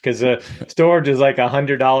storage, because the storage is like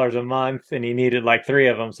 $100 a month, and he needed like 3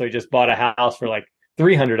 of them. So he just bought a house for like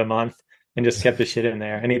 $300 a month and just kept the shit in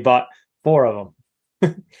there. And he bought 4 of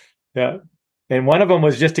them. Yeah. And one of them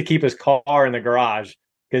was just to keep his car in the garage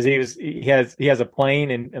because he has a plane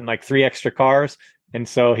and like 3 extra cars. And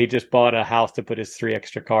so he just bought a house to put his 3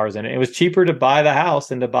 extra cars in. It was cheaper to buy the house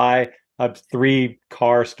than to buy a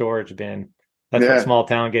 3-car storage bin. That's what small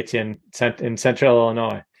town gets you in central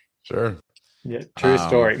Illinois. Sure. Yeah, true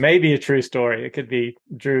story. Maybe a true story. It could be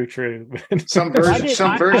true. Some version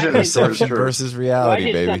of perception versus reality, I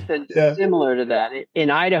did baby. something similar to that.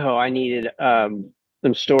 In Idaho, I needed some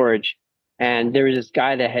storage, and there was this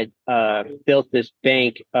guy that had built this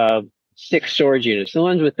bank of 6 storage units, the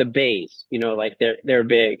ones with the bays, like they're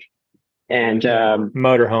big, and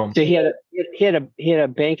motorhome. So he had a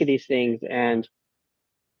bank of these things, and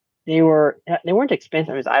they weren't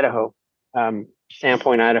expensive. It was Idaho.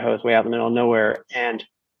 Sandpoint, Idaho is way out in the middle of nowhere, and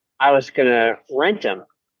I was gonna rent them.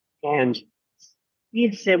 And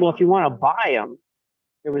he said, "Well, if you want to buy them,"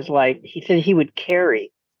 it was like he said he would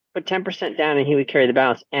put 10% down, and he would carry the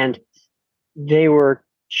balance. And they were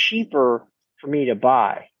cheaper for me to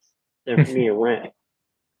buy than for me to rent.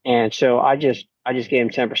 And so I just gave him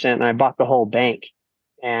 10%, and I bought the whole bank.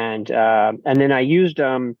 And then I used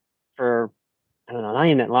them for, I don't know, not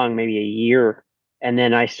even that long, maybe a year. And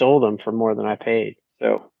then I sold them for more than I paid.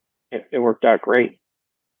 So it worked out great.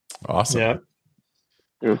 Awesome.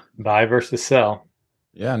 Yeah. Buy versus sell.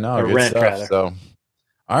 Yeah, no, or good rent, stuff. rather. So,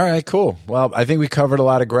 all right, cool. Well, I think we covered a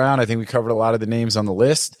lot of ground. I think we covered a lot of the names on the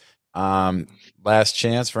list. Last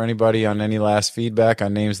chance for anybody on any last feedback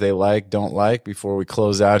on names they like, don't like, before we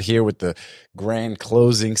close out here with the grand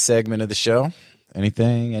closing segment of the show.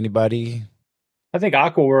 Anything? Anybody? I think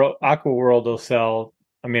Aquaworld will sell.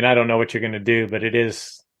 I mean, I don't know what you're going to do, but it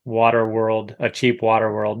is Waterworld, a cheap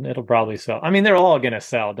Waterworld. It'll probably sell. I mean, they're all going to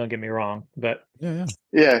sell. Don't get me wrong, but yeah,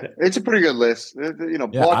 it's a pretty good list. I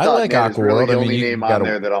like Aquaworld. Is really the only name on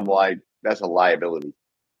there that I'm like, that's a liability.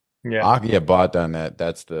 Yeah, bot.net.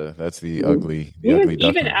 That's the ugly, ugly duck.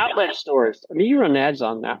 Even outlet stores. I mean, you run ads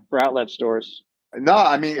on that for outlet stores. No,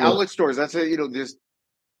 I mean outlet stores. That's just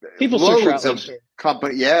people loads of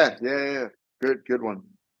company. Yeah. Good one.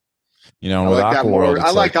 With I like that more. Aquaworld, I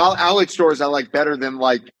like outlet stores. I like better than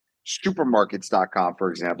like supermarkets.com, for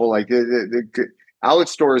example. Like the outlet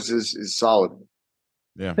stores is solid.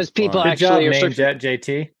 Yeah, because people Good actually job, are searching.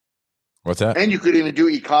 JT. What's that? And you could even do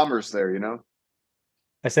e-commerce there.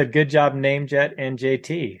 I said, good job, Namejet and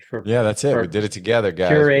JT for that's it. We did it together,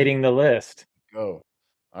 guys. Curating the list. Go.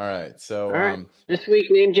 All right. So All right. This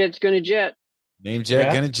week, Namejet's going to jet.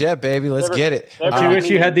 Namejet gonna jet, baby. Let's get it. Don't you wish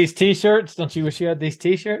you had these T-shirts? Don't you wish you had these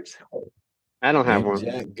T-shirts? I don't have one.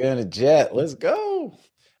 Namejet gonna jet. Let's go.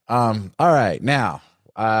 All right. Now,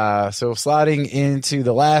 so sliding into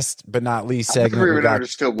the last but not least segment. I never even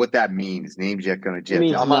understood what that means. Namejet gonna jet.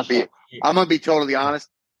 I'm gonna be totally honest.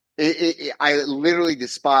 I literally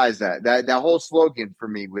despise that. That whole slogan for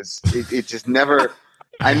me was it just never.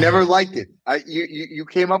 I never liked it. You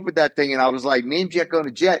came up with that thing, and I was like, Namejet gonna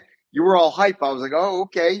jet. You were all hype. I was like, oh,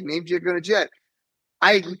 okay, Namejet gonna jet.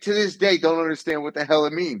 I, to this day, don't understand what the hell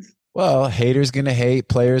it means. Well, haters gonna hate,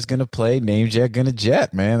 players gonna play, Namejet gonna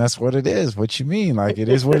jet, man. That's what it is. What you mean? Like, it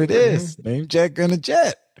is what it is. Namejet gonna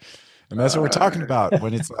jet. And that's what we're talking about.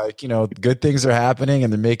 When it's like, good things are happening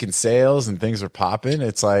and they're making sales and things are popping,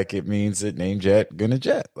 it's like, it means that Namejet gonna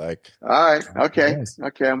jet. Like, all right, okay,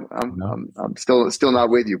 okay. I'm still not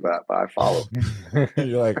with you, but I follow.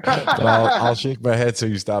 You're like, I'll shake my head so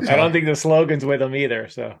you stop talking. I don't think the slogan's with them either.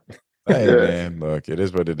 So, hey man, look, it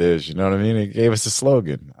is what it is. You know what I mean? It gave us a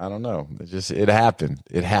slogan. I don't know. It happened.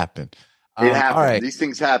 It happened. All right. These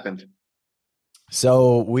things happened.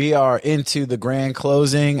 So we are into the grand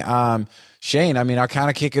closing. Shane, I mean, I'll kind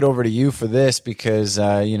of kick it over to you for this because,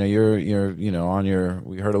 you're on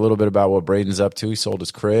we heard a little bit about what Braden's up to. He sold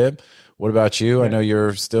his crib. What about you? Yeah. I know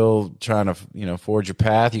you're still trying to, forge your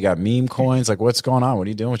path. You got meme coins. Like, what's going on? What are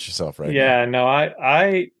you doing with yourself right now? Yeah, no,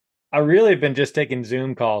 I really have been just taking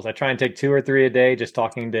Zoom calls. I try and take 2 or 3 a day, just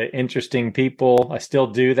talking to interesting people. I still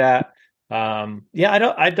do that.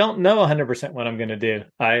 I don't know 100% what I'm going to do.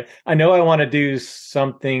 I know I want to do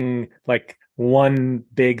something like one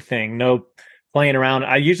big thing, no playing around.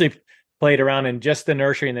 I usually played around in just the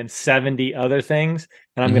nursery and then 70 other things.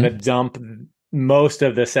 And I'm going to dump most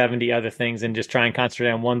of the 70 other things and just try and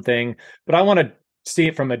concentrate on one thing. But I want to see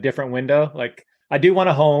it from a different window. Like, I do want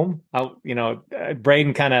a home.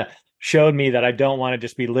 Braden kind of showed me that I don't want to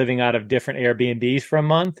just be living out of different Airbnbs for a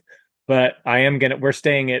month. But we're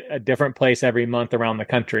staying at a different place every month around the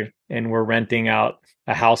country, and we're renting out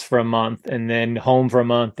a house for a month and then home for a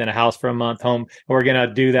month and a house for a month, home. And we're going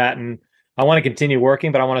to do that. And I want to continue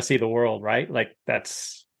working, but I want to see the world, right? Like,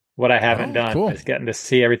 that's what I haven't done. Cool. Is getting to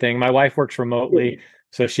see everything. My wife works remotely.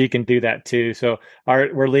 so she can do that too. So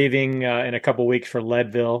we're leaving in a couple weeks for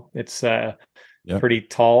Leadville. It's pretty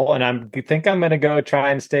tall, and I think I'm going to go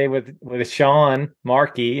try and stay with Sean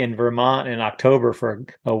Markey in Vermont in October for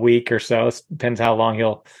a week or so. It depends how long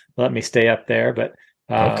he'll let me stay up there, but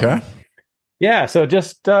okay. Yeah, so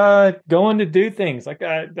just going to do things. Like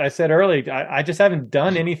I said earlier, I just haven't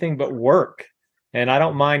done anything but work, and I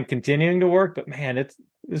don't mind continuing to work. But man, it's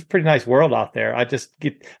a pretty nice world out there. I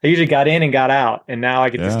usually got in and got out, and now I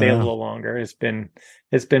get to stay a little longer. It's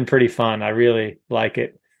been pretty fun. I really like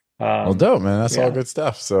it. Well, dope, man. That's all good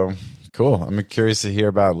stuff. So cool. I'm curious to hear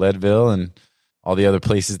about Leadville and all the other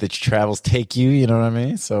places that your travels take you. You know what I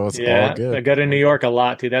mean? So it's all good. I go to New York a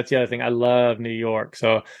lot too. That's the other thing. I love New York.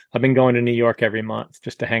 So I've been going to New York every month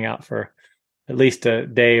just to hang out for at least a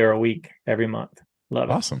day or a week every month. Love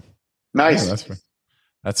it. Awesome. Nice. Yeah,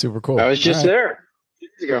 that's super cool. I was just there.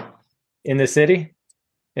 In the city?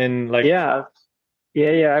 Yeah.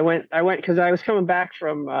 I went because I was coming back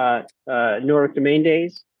from Nordic Domain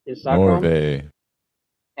Days in Stockholm. Norway.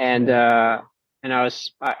 And I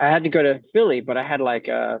had to go to Philly, but I had like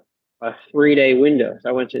a 3-day window. So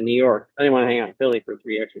I went to New York. I didn't want to hang out in Philly for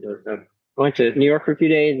 3 extra days. So I went to New York for a few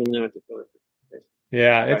days and then I went to Philly for 2 days.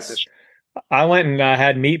 Yeah, I went and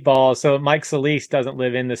had meatballs. So Mike Solis doesn't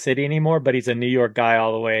live in the city anymore, but he's a New York guy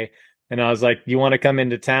all the way. And I was like, you want to come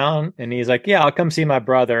into town? And he's like, yeah, I'll come see my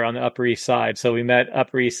brother on the Upper East Side. So we met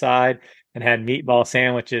Upper East Side and had meatball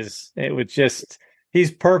sandwiches. It was just... He's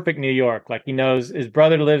perfect New York. Like, he knows his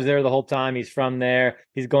brother lives there the whole time. He's from there.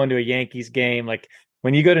 He's going to a Yankees game. Like,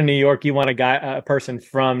 when you go to New York, you want a person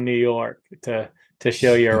from New York to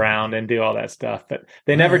show you around and do all that stuff. But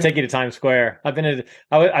they never take you to Times Square.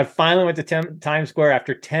 I finally went to Times Square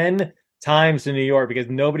after 10 times to New York because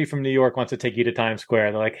nobody from New York wants to take you to Times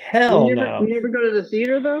Square. They're like, hell no. You never go to the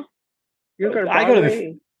theater though? You go to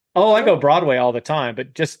Broadway? I go Broadway all the time,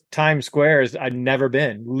 but just Times Square I've never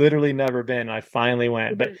been, literally never been. I finally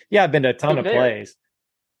went, but yeah, I've been to a ton of plays.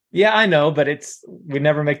 Yeah, I know, but we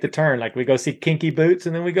never make the turn. Like, we go see Kinky Boots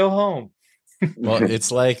and then we go home. Well,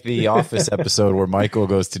 it's like the Office episode where Michael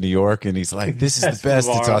goes to New York and he's like, this is the best.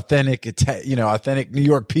 It's authentic, authentic New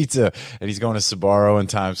York pizza. And he's going to Sbarro in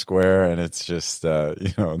Times Square. And it's just,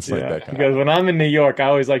 it's like that kind because when I'm in New York, I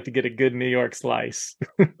always like to get a good New York slice.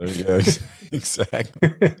 There you go. Exactly.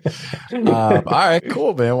 All right,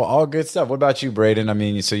 cool, man. Well, all good stuff. What about you, Braden? I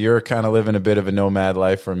mean, so you're kind of living a bit of a nomad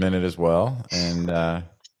life for a minute as well. And, a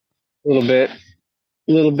little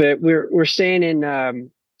bit. We're staying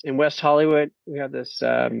in West Hollywood. We have this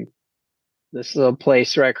little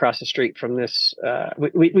place right across the street from this.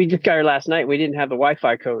 We just got here last night. We didn't have the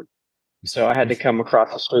Wi-Fi code, so I had to come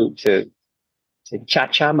across the street to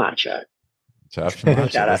Cha-Cha Matcha. Cha-Cha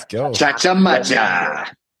Matcha. Let's go. Cha-Cha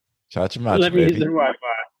Matcha. Cha-Cha Matcha. Let me use the Wi-Fi.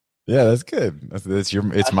 Yeah, that's good.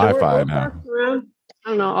 It's my fi now. I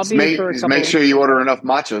don't know. I'll be here for a couple. Make sure you order enough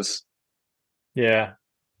matchas. Yeah.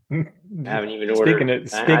 I haven't even ordered.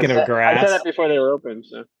 Speaking of grass, I said that before they were open.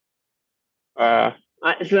 So,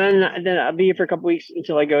 then I'll be here for a couple weeks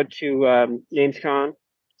until I go to Gamescom.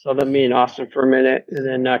 So let me in Austin for a minute,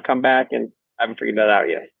 and then come back. And I haven't figured that out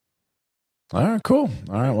yet. All right, cool.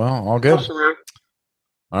 All right, well, all good. Awesome.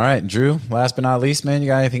 All right, Drew. Last but not least, man, you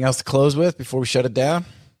got anything else to close with before we shut it down?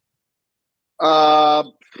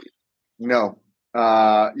 No.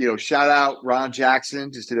 Shout out Ron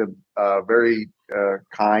Jackson. Just did a very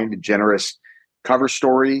kind and generous cover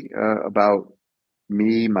story about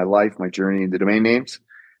me, my life, my journey into domain names.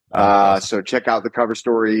 So check out the cover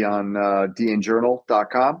story on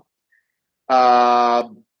dnjournal.com.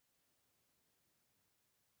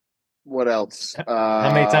 What else?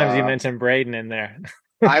 How many times you mentioned Braden in there?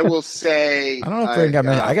 I will say, I don't know if Braden got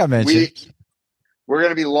mentioned. I got mentioned. We're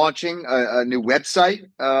going to be launching a new website,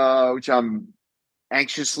 which I'm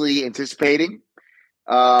anxiously anticipating.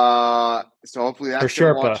 So hopefully that's for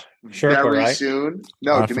Sherpa very right? soon.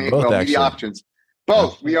 No, domain, both, media options.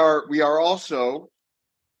 Both. We are also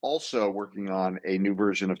working on a new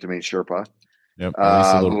version of DomainSherpa. Yep.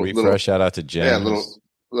 A little refresh. Shout out to Jen. Yeah,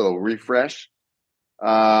 little refresh.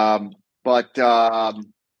 Yeah,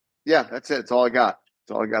 that's it. That's all I got.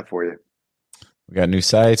 That's all I got for you. We got new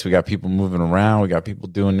sites. We got people moving around. We got people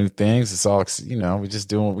doing new things. It's all, we're just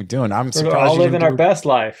doing what we're doing. I'm surprised. We're all living our best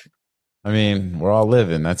life. I mean, we're all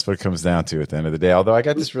living. That's what it comes down to at the end of the day. Although I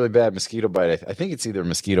got this really bad mosquito bite. I think it's either a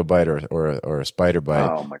mosquito bite or a spider bite.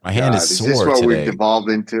 Oh my God. Hand is sore this what today. We've devolved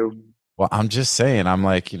into? Well, I'm just saying, I'm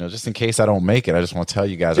like, just in case I don't make it, I just want to tell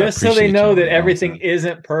you guys. Just so they know that everything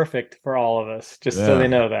isn't perfect for all of us. Just so they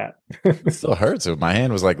know that. It still hurts. My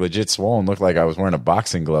hand was like legit swollen. Looked like I was wearing a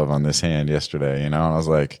boxing glove on this hand yesterday, And I was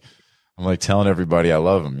like, I'm like telling everybody I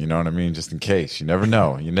love them. You know what I mean? Just in case. You never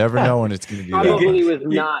know. You never know when it's going to be that Probably much.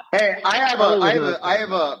 was not. Hey, I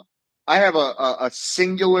have a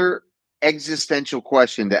singular existential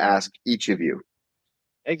question to ask each of you.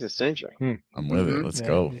 Existential. I'm with it. Let's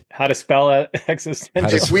go. How to spell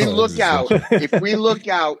existential? If we look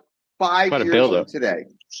out 5 years from today,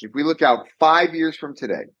 if we look out 5 years from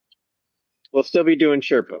today, we'll still be doing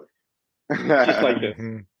Sherpa. Just like this.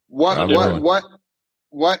 What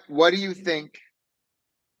do you think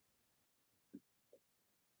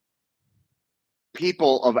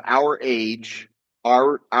people of our age,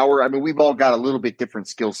 I mean, we've all got a little bit different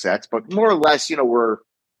skill sets, but more or less, we're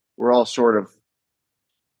all sort of,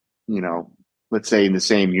 let's say in the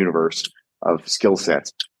same universe of skill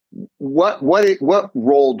sets. What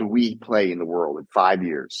role do we play in the world in 5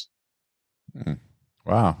 years?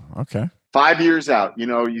 Wow. Okay. 5 years out,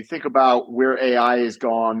 you think about where AI has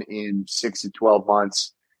gone in 6 to 12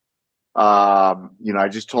 months. I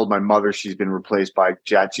just told my mother she's been replaced by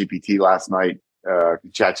ChatGPT last night.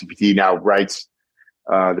 ChatGPT now writes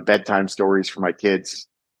the bedtime stories for my kids.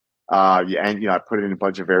 And I put in a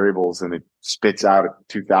bunch of variables and it spits out a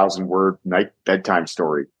 2,000 word night bedtime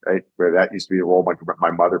story, right? Where that used to be the role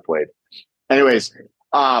my mother played. Anyways,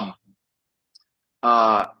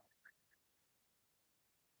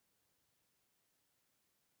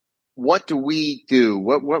 what do we do?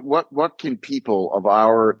 What can people of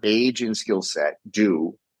our age and skill set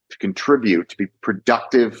do to contribute to be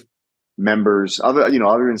productive members? Other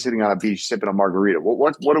than sitting on a beach sipping a margarita,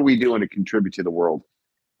 what are we doing to contribute to the world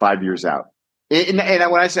 5 years out? And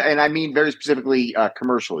when I say, and I mean very specifically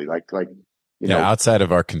commercially, like outside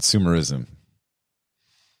of our consumerism.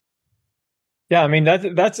 Yeah, I mean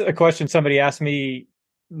that's a question somebody asked me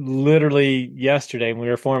literally yesterday when we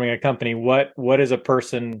were forming a company. What is a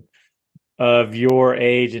person of your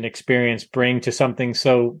age and experience bring to something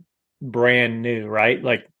so brand new, right?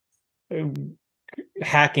 Like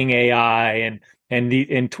hacking AI and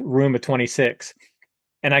in room of 26.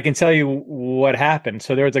 And I can tell you what happened.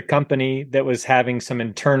 So there was a company that was having some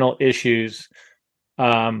internal issues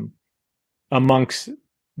amongst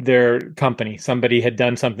their company. Somebody had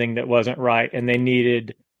done something that wasn't right, and they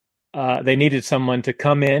needed someone to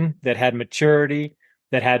come in that had maturity,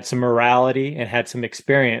 that had some morality, and had some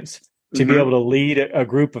experience to be able to lead a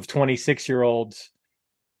group of 26-year-olds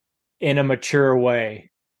in a mature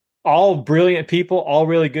way. All brilliant people, all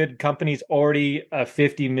really good companies, already a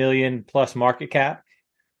 50 million plus market cap,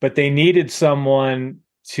 but they needed someone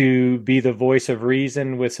to be the voice of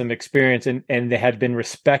reason with some experience, and they had been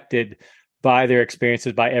respected by their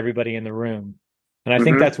experiences by everybody in the room. And I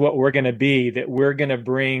think that's what we're going to be, that we're going to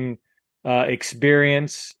bring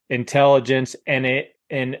experience, intelligence, and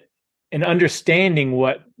understanding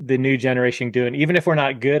what the new generation doing, even if we're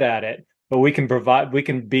not good at it, but we can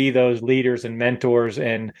be those leaders and mentors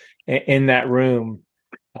and in that room.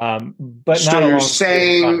 But so not you're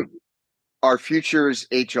saying our future is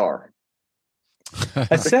HR.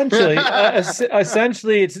 Essentially,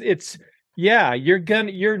 it's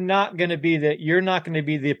you're not going to be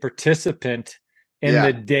the participant in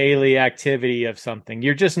the daily activity of something.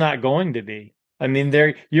 You're just not going to be. I mean,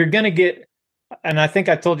 you're going to get. And I think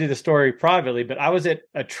I told you the story privately, but I was at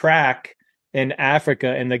a track in Africa,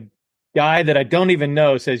 and the guy that I don't even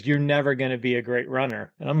know says, "You're never going to be a great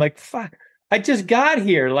runner." And I'm like, "Fuck, I just got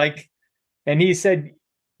here." And he said,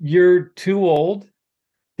 "You're too old.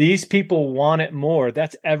 These people want it more.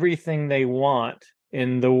 That's everything they want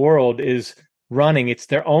in the world is running. It's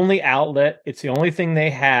their only outlet. It's the only thing they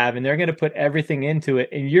have, and they're going to put everything into it.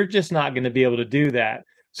 And you're just not going to be able to do that.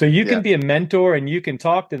 So you can be a mentor and you can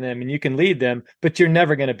talk to them and you can lead them, but you're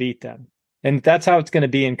never going to beat them." And that's how it's going to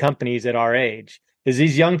be in companies at our age, is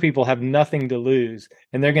these young people have nothing to lose,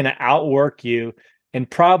 and they're going to outwork you and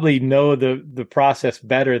probably know the process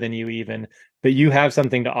better than you even, but you have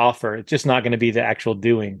something to offer. It's just not going to be the actual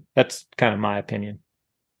doing. That's kind of my opinion.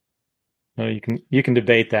 You can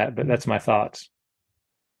debate that, but that's my thoughts.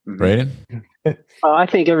 Braden? I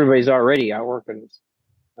think everybody's already outworking us.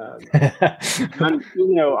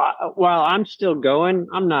 While I'm still going,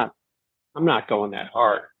 I'm not going that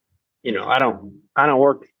hard. I don't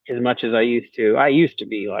work as much as I used to. I used to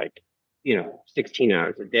be 16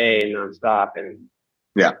 hours a day nonstop, and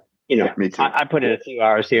me too. I put in a few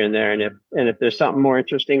hours here and there, and if there's something more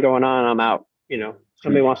interesting going on, I'm out.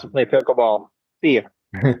 Somebody wants to play pickleball, see you.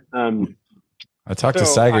 I talked to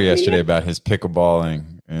Siger yesterday about his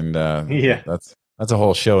pickleballing, and that's a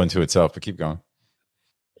whole show into itself. But keep going.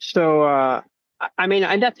 So,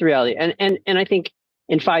 that's the reality, and I think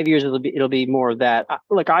in 5 years it'll be more of that.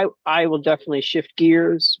 I will definitely shift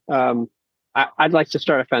gears. I'd like to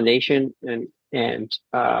start a foundation and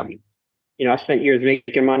I spent years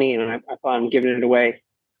making money, and I thought I'm giving it away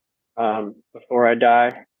before I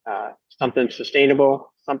die. Something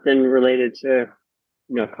sustainable, something related to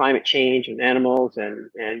climate change and animals and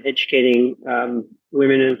educating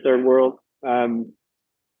women in the third world. I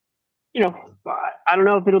don't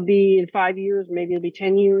know if it'll be in 5 years, maybe it'll be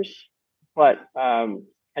 10 years, but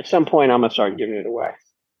at some point I'm gonna start giving it away.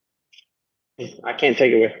 I can't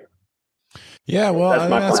take it away. Yeah, well,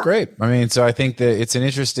 that's great. I mean, so I think that it's an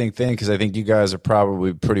interesting thing because I think you guys are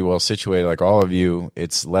probably pretty well situated. Like all of you,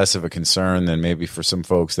 it's less of a concern than maybe for some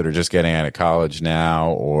folks that are just getting out of college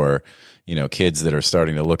now, or kids that are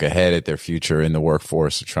starting to look ahead at their future in the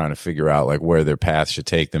workforce, trying to figure out like where their path should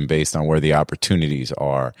take them based on where the opportunities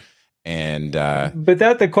are. And but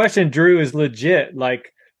the question, Drew, is legit.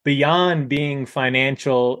 Like beyond being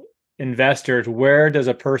financial investors, where does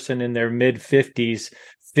a person in their mid-50s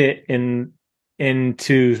fit into,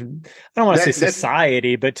 I don't want to say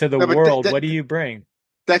society, but to the world? What do you bring?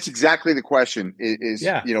 That's exactly the question is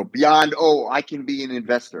beyond, I can be an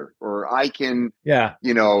investor, or I can, give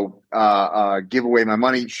away my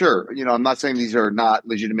money. Sure. I'm not saying these are not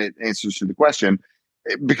legitimate answers to the question,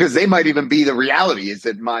 because they might even be the reality is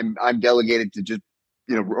that I'm delegated to just,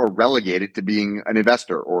 or relegated to being an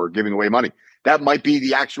investor or giving away money. That might be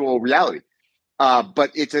the actual reality.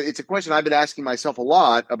 But it's a question I've been asking myself a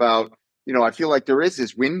lot about. I feel like there is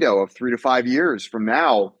this window of 3 to 5 years from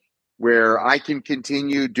now where I can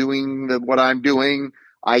continue doing what I'm doing.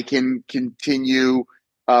 I can continue.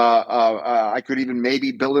 I could even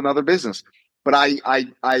maybe build another business. But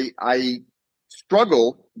I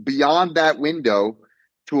struggle beyond that window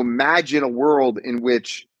to imagine a world in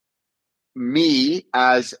which me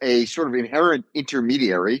as a sort of inherent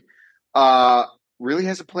intermediary really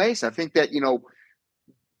has a place. I think that,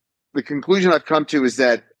 the conclusion I've come to is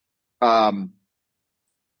that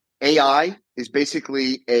AI is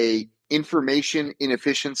basically a information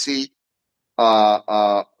inefficiency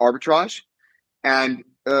arbitrage, and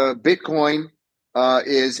Bitcoin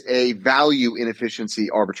is a value inefficiency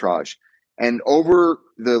arbitrage. And over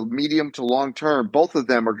the medium to long term, both of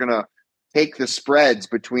them are going to take the spreads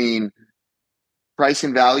between price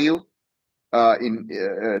and value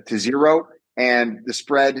to zero, and the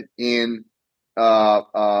spread in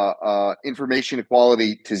information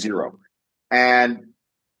equality to zero. And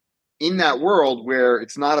in that world where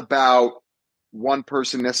it's not about one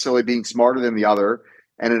person necessarily being smarter than the other,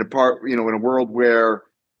 and in a world where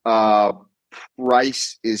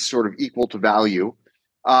price is sort of equal to value,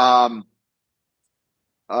 all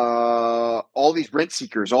these rent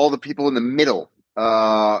seekers, all the people in the middle,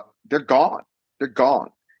 they're gone. They're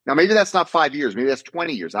gone. Now, maybe that's not 5 years. Maybe that's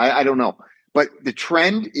 20 years. I don't know. But the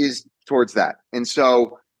trend is towards that. And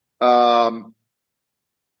so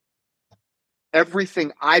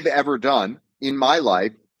everything I've ever done in my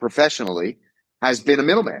life professionally has been a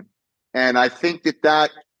middleman. And I think that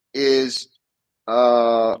is,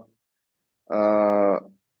 I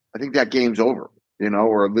think that game's over,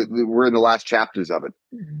 or we're in the last chapters of it.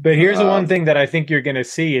 But here's the one thing that I think you're going to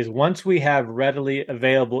see is once we have readily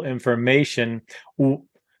available information.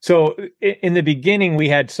 So in the beginning, we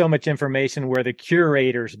had so much information where the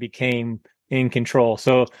curators became in control.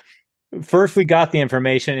 So first we got the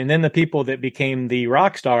information, and then the people that became the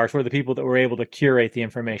rock stars were the people that were able to curate the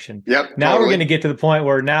information. Yep. Now we're going to get to the point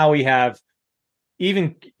where now we have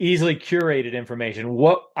even easily curated information.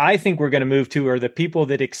 What I think we're going to move to are the people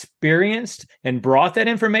that experienced and brought that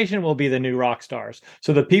information will be the new rock stars.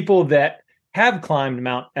 So the people that have climbed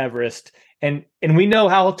Mount Everest, and we know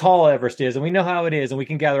how tall Everest is, and we know how it is, and we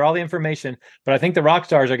can gather all the information. But I think the rock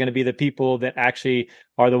stars are going to be the people that actually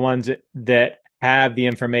are the ones that have the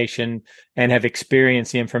information and have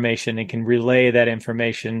experienced the information and can relay that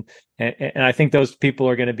information. And I think those people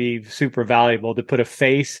are going to be super valuable to put a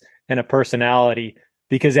face and a personality,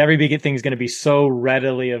 because every big thing is going to be so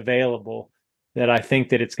readily available that I think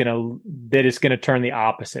that it's going to turn the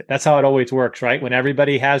opposite. That's how it always works, right? When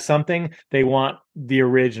everybody has something, they want the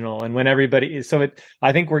original. And when everybody is,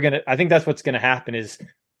 I think that's what's going to happen is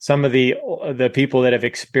some of the people that have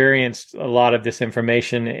experienced a lot of this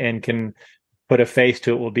information and can put a face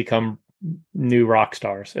to it will become new rock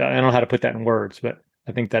stars. I don't know how to put that in words, but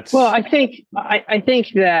I think that's... Well, I think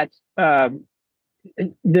that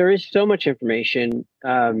there is so much information.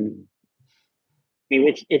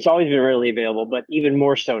 It's always been readily available, but even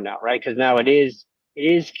more so now, right? Because now it is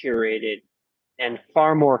curated and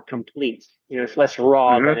far more complete. It's less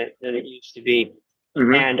raw than it used to be.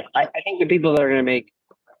 Mm-hmm. And I think the people that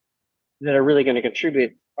are really going to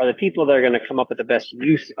contribute are the people that are going to come up with the best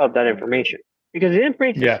use of that information. Because the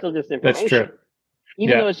information is still just information. That's true.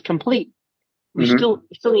 Even though it's complete, we still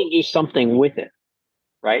need to do something with it.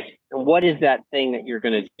 right? And what is that thing that you're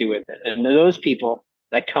going to do with it? And those people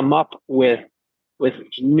that come up with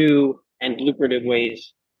new and lucrative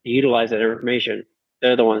ways to utilize that information,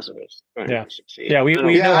 they're the ones that are going to succeed. Yeah, we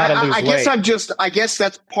know how to lose weight. I guess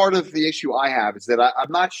that's part of the issue I have, is that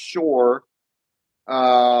I'm not sure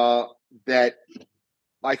that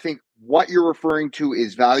I think what you're referring to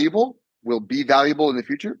is valuable, will be valuable in the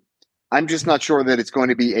future. I'm just not sure that it's going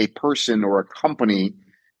to be a person or a company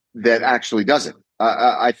that actually does it.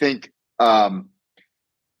 I think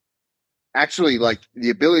actually, like, the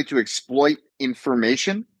ability to exploit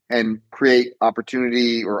information and create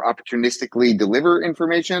opportunity or opportunistically deliver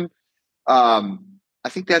information, I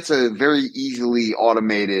think that's a very easily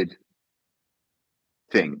automated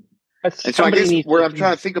thing. And so I guess where I'm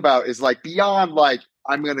trying to think about is, like, beyond, like,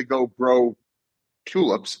 I'm going to go grow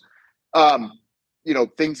tulips,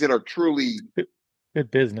 things that are truly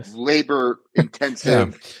good business, labor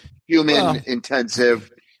intensive, human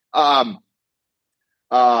intensive, I don't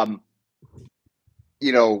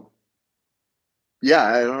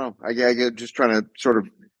know. I just trying to sort of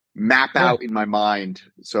map out in my mind.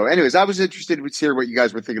 So anyways, I was interested to hear what you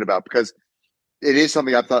guys were thinking about, because it is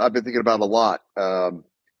something I've been thinking about a lot. I'll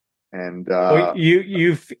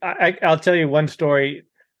tell you one story.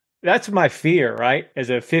 That's my fear, right?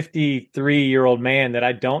 As a 53-year-old man, that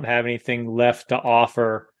I don't have anything left to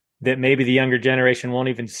offer, that maybe the younger generation won't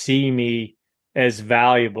even see me as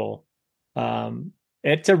valuable.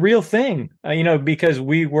 It's a real thing, because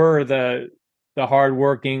we were the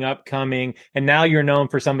hardworking, upcoming, and now you're known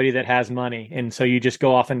for somebody that has money. And so you just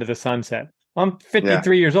go off into the sunset. I'm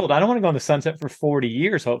 53 years old. I don't want to go in the sunset for 40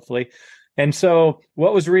 years, hopefully. And so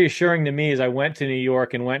what was reassuring to me is I went to New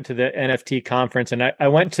York and went to the NFT conference, and I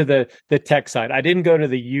went to the tech side. I didn't go to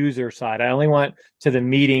the user side. I only went to the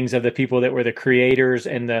meetings of the people that were the creators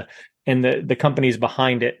and the companies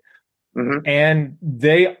behind it. Mm-hmm. And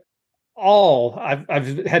they all,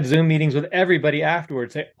 I've had Zoom meetings with everybody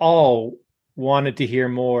afterwards. They all wanted to hear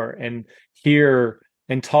more and hear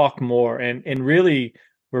and talk more, and really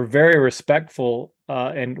were very respectful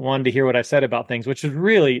and wanted to hear what I said about things, which is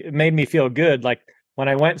really, it made me feel good. Like when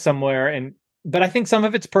I went somewhere, but I think some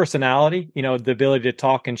of it's personality, the ability to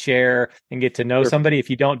talk and share and get to know somebody. If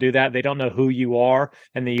you don't do that, they don't know who you are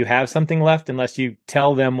and that you have something left unless you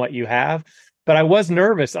tell them what you have. But I was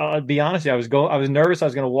nervous. I'll be honest with you. I was nervous. I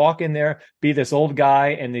was going to walk in there, be this old guy,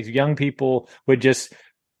 and these young people would just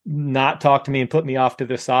not talk to me and put me off to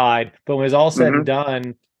the side. But when it was all said and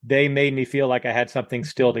done, they made me feel like I had something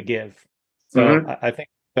still to give. So I think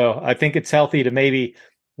it's healthy to maybe,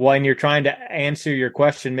 when you're trying to answer your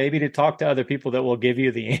question, maybe to talk to other people that will give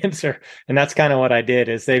you the answer. And that's kind of what I did,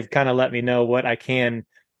 is they've kind of let me know what I can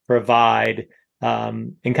provide,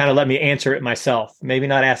 and kind of let me answer it myself. Maybe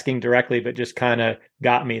not asking directly, but just kind of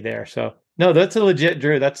got me there. So no, that's a legit,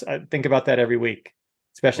 Drew. I think about that every week.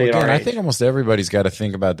 Especially at our age. I think almost everybody's got to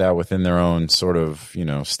think about that within their own sort of,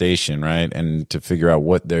 station, right? And to figure out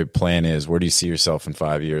what their plan is. Where do you see yourself in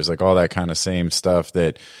 5 years? Like all that kind of same stuff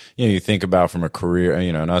that, you think about from a career,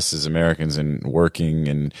 and us as Americans and working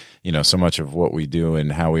and, so much of what we do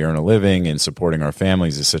and how we earn a living and supporting our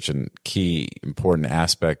families is such a key, important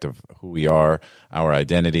aspect of who we are, our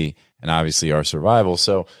identity, and obviously our survival.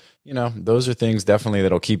 So, those are things definitely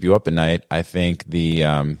that'll keep you up at night. I think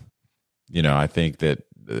I think that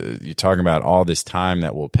you're talking about all this time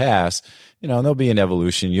that will pass, and there'll be an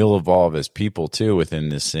evolution. You'll evolve as people too within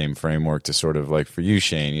this same framework to sort of, like for you,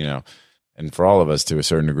 Shane, and for all of us to a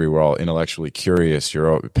certain degree, we're all intellectually curious.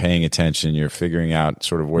 You're paying attention. You're figuring out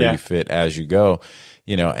sort of where you fit as you go,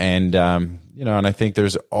 and I think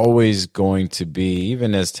there's always going to be,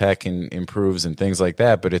 even as tech improves and things like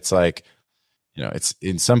that, but it's like, it's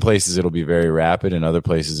in some places it'll be very rapid, in other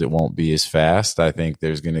places it won't be as fast. I think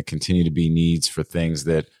there's going to continue to be needs for things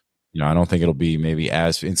that, I don't think it'll be maybe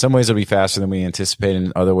in some ways it'll be faster than we anticipate.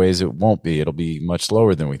 In other ways it won't be. It'll be much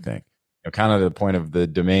slower than we think. Kind of the point of the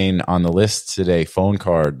domain on the list today,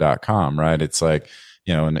 phonecard.com, right? It's like,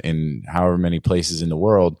 in however many places in the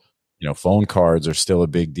world, phone cards are still a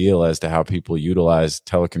big deal as to how people utilize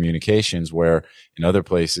telecommunications, where in other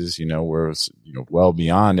places, we're, well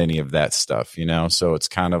beyond any of that stuff, so it's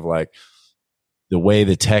kind of like the way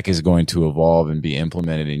the tech is going to evolve and be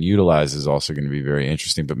implemented and utilized is also going to be very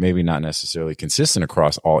interesting, but maybe not necessarily consistent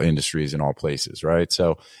across all industries and all places. Right.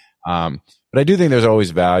 So, but I do think there's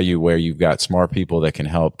always value where you've got smart people that can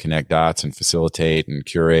help connect dots and facilitate and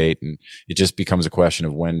curate. And it just becomes a question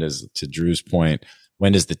of to Drew's point,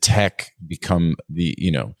 when does the tech become the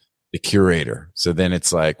curator? So then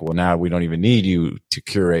it's like, well, now we don't even need you to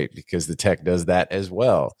curate because the tech does that as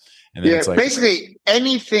well. And then it's like, basically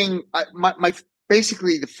anything. My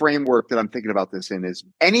basically the framework that I'm thinking about this in is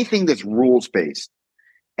anything that's rules based,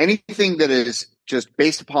 anything that is just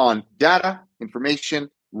based upon data, information,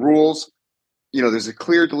 rules. There's a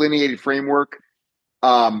clear delineated framework.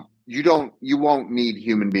 You won't need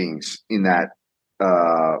human beings in that.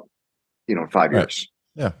 5 years.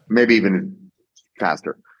 Yeah, maybe even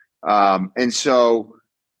faster. And so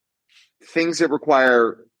things that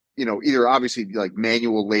require, either obviously like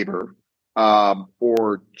manual labor,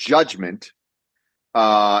 or judgment,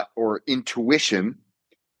 or intuition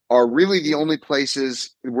are really the only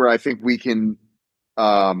places where I think we can,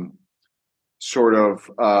 sort of,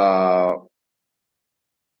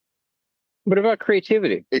 what about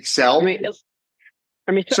creativity? excel.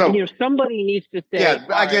 So somebody needs to say. Yeah,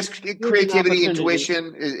 I guess creativity,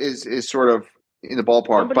 intuition is sort of in the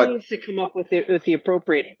ballpark. Somebody needs to come up with the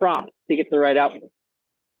appropriate prompt to get the right output.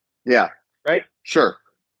 Yeah. Right. Sure.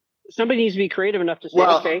 Somebody needs to be creative enough to say,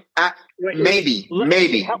 okay, maybe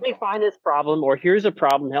help me find this problem, or here's a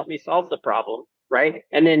problem, help me solve the problem, right?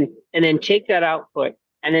 And then take that output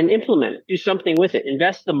and then implement it, do something with it,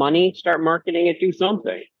 invest the money, start marketing it, do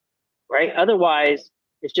something, right? Otherwise,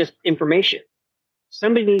 it's just information.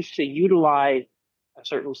 Somebody needs to utilize a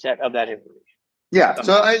certain set of that information. Yeah.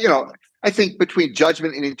 So I think between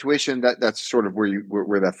judgment and intuition, that's sort of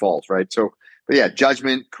where that falls, right? So, but yeah,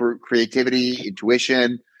 judgment, creativity,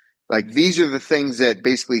 intuition, like these are the things that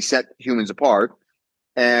basically set humans apart,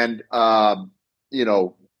 and those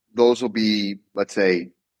will be, let's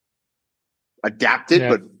say, adapted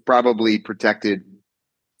but probably protected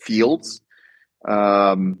fields.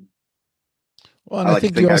 Well, and I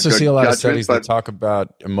think you also see a lot of studies that talk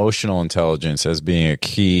about emotional intelligence as being a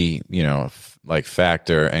key, like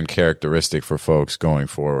factor and characteristic for folks going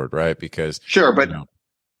forward, right? Because sure, but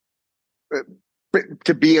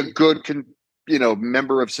to be a good,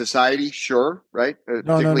 member of society, sure, right?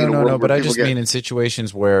 No. But I just mean in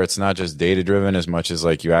situations where it's not just data driven as much as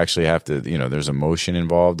like you actually have to, there's emotion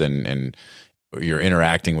involved, and you're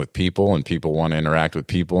interacting with people, and people want to interact with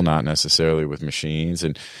people, not necessarily with machines.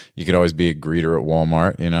 And you could always be a greeter at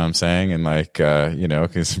Walmart, you know what I'm saying? And like,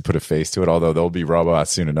 can put a face to it, although there'll be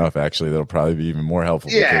robots soon enough, actually, that'll probably be even more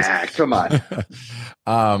helpful. Yeah, come on.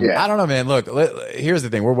 I don't know, man. Look, here's the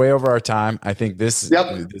thing. We're way over our time. I think this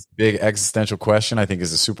big existential question, I think,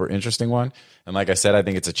 is a super interesting one. And like I said, I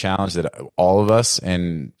think it's a challenge that all of us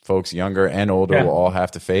and folks younger and older will all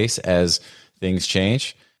have to face as things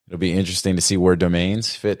change. It'll be interesting to see where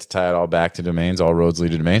domains fit, to tie it all back to domains. All roads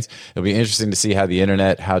lead to domains. It'll be interesting to see how the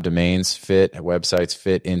internet, how domains fit, websites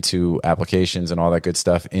fit into applications and all that good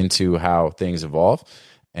stuff, into how things evolve.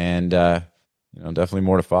 And, definitely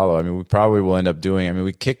more to follow. I mean, we probably will end up doing,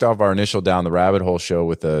 we kicked off our initial Down the Rabbit Hole show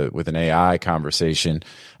with an AI conversation.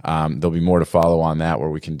 There'll be more to follow on that, where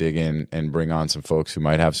we can dig in and bring on some folks who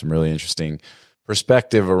might have some really interesting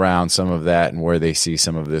perspective around some of that and where they see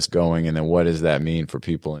some of this going, and then what does that mean for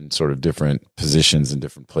people in sort of different positions and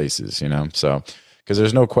different places, so because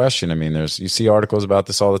there's no question, you see articles about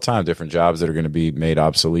this all the time, different jobs that are going to be made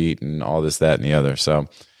obsolete and all this, that, and the other. So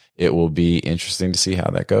it will be interesting to see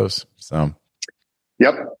how that goes. So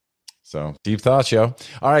deep thoughts, yo.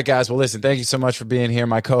 All right, guys. Well, listen, thank you so much for being here.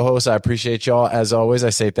 My co-host, I appreciate y'all. As always, I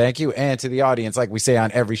say thank you. And to the audience, like we say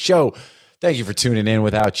on every show, thank you for tuning in.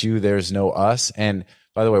 Without you, there's no us. And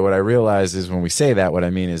by the way, what I realize is when we say that, what I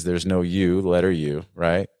mean is there's no you, the letter U,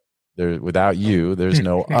 right? Without you, there's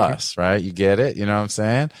no us, right? You get it? You know what I'm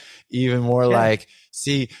saying? Even more like,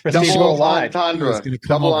 see, double entendre.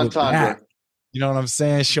 Double entendre. You know what I'm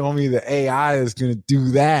saying? Show me the AI is going to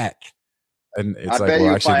do that. And it's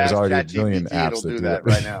actually, there's already a billion apps that do that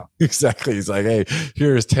right now. Exactly. It's like, hey,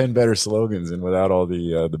 here's 10 better slogans, and without all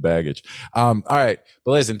the baggage. All right.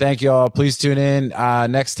 But listen, thank you all. Please tune in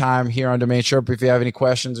next time here on DomainSherpa. If you have any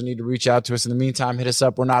questions or need to reach out to us in the meantime, hit us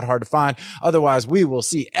up. We're not hard to find. Otherwise, we will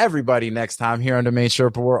see everybody next time here on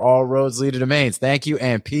DomainSherpa, where all roads lead to domains. Thank you,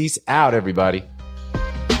 and peace out, everybody.